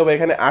অনেকে হয়তো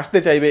এখানে আসতে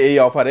চাইবে এই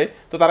অফারে,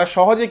 তো তারা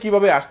সহজে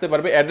কিভাবে আসতে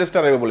পারবে, অ্যাড্রেসটা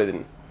বলে দিন।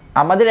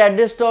 আমাদের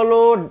অ্যাড্রেসটা হলো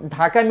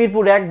ঢাকা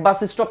মিরপুর 1 বাস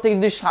স্টপ থেকে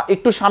যদি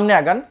একটু সামনে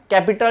আগান,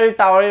 ক্যাপিটাল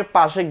টাওয়ারের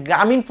পাশে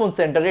গ্রামীণ ফোন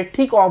সেন্টারের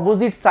ঠিক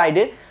অপোজিট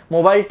সাইডে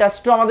মোবাইল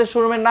টাস্টো আমাদের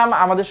শোরুমের নাম।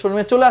 আমাদের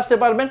শোরুমে চলে আসতে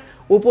পারবেন,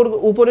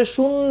 উপরে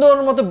সুন্দর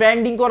মতো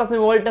ব্র্যান্ডিং করা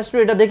আছে মোবাইল টাস্টো,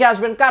 এটা দেখে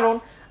আসবেন। কারণ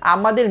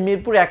আমাদের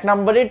মিরপুর 1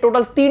 নম্বরে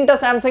টোটাল 3টা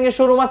স্যামসাং এর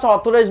শোরুম আছে,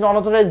 অথরাইজ নন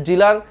অথরাইজ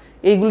ডিলার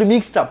এইগুলি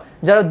মিক্সড আপ।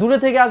 যারা দূরে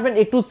থেকে আসবেন,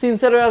 একটু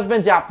সিনসিয়ার হয়ে আসবেন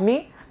যে আপনি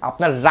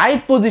আপনার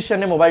রাইট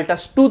পজিশনে মোবাইল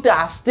টাচ 2 তে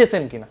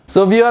আসতেছেন কিনা।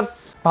 সো ভিউয়ার্স,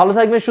 ভালো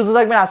থাকবেন, সুস্থ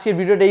থাকবেন। আজকের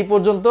ভিডিওটা এই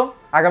পর্যন্ত,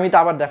 আগামীতে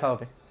আবার দেখা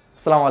হবে।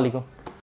 আসসালামু আলাইকুম।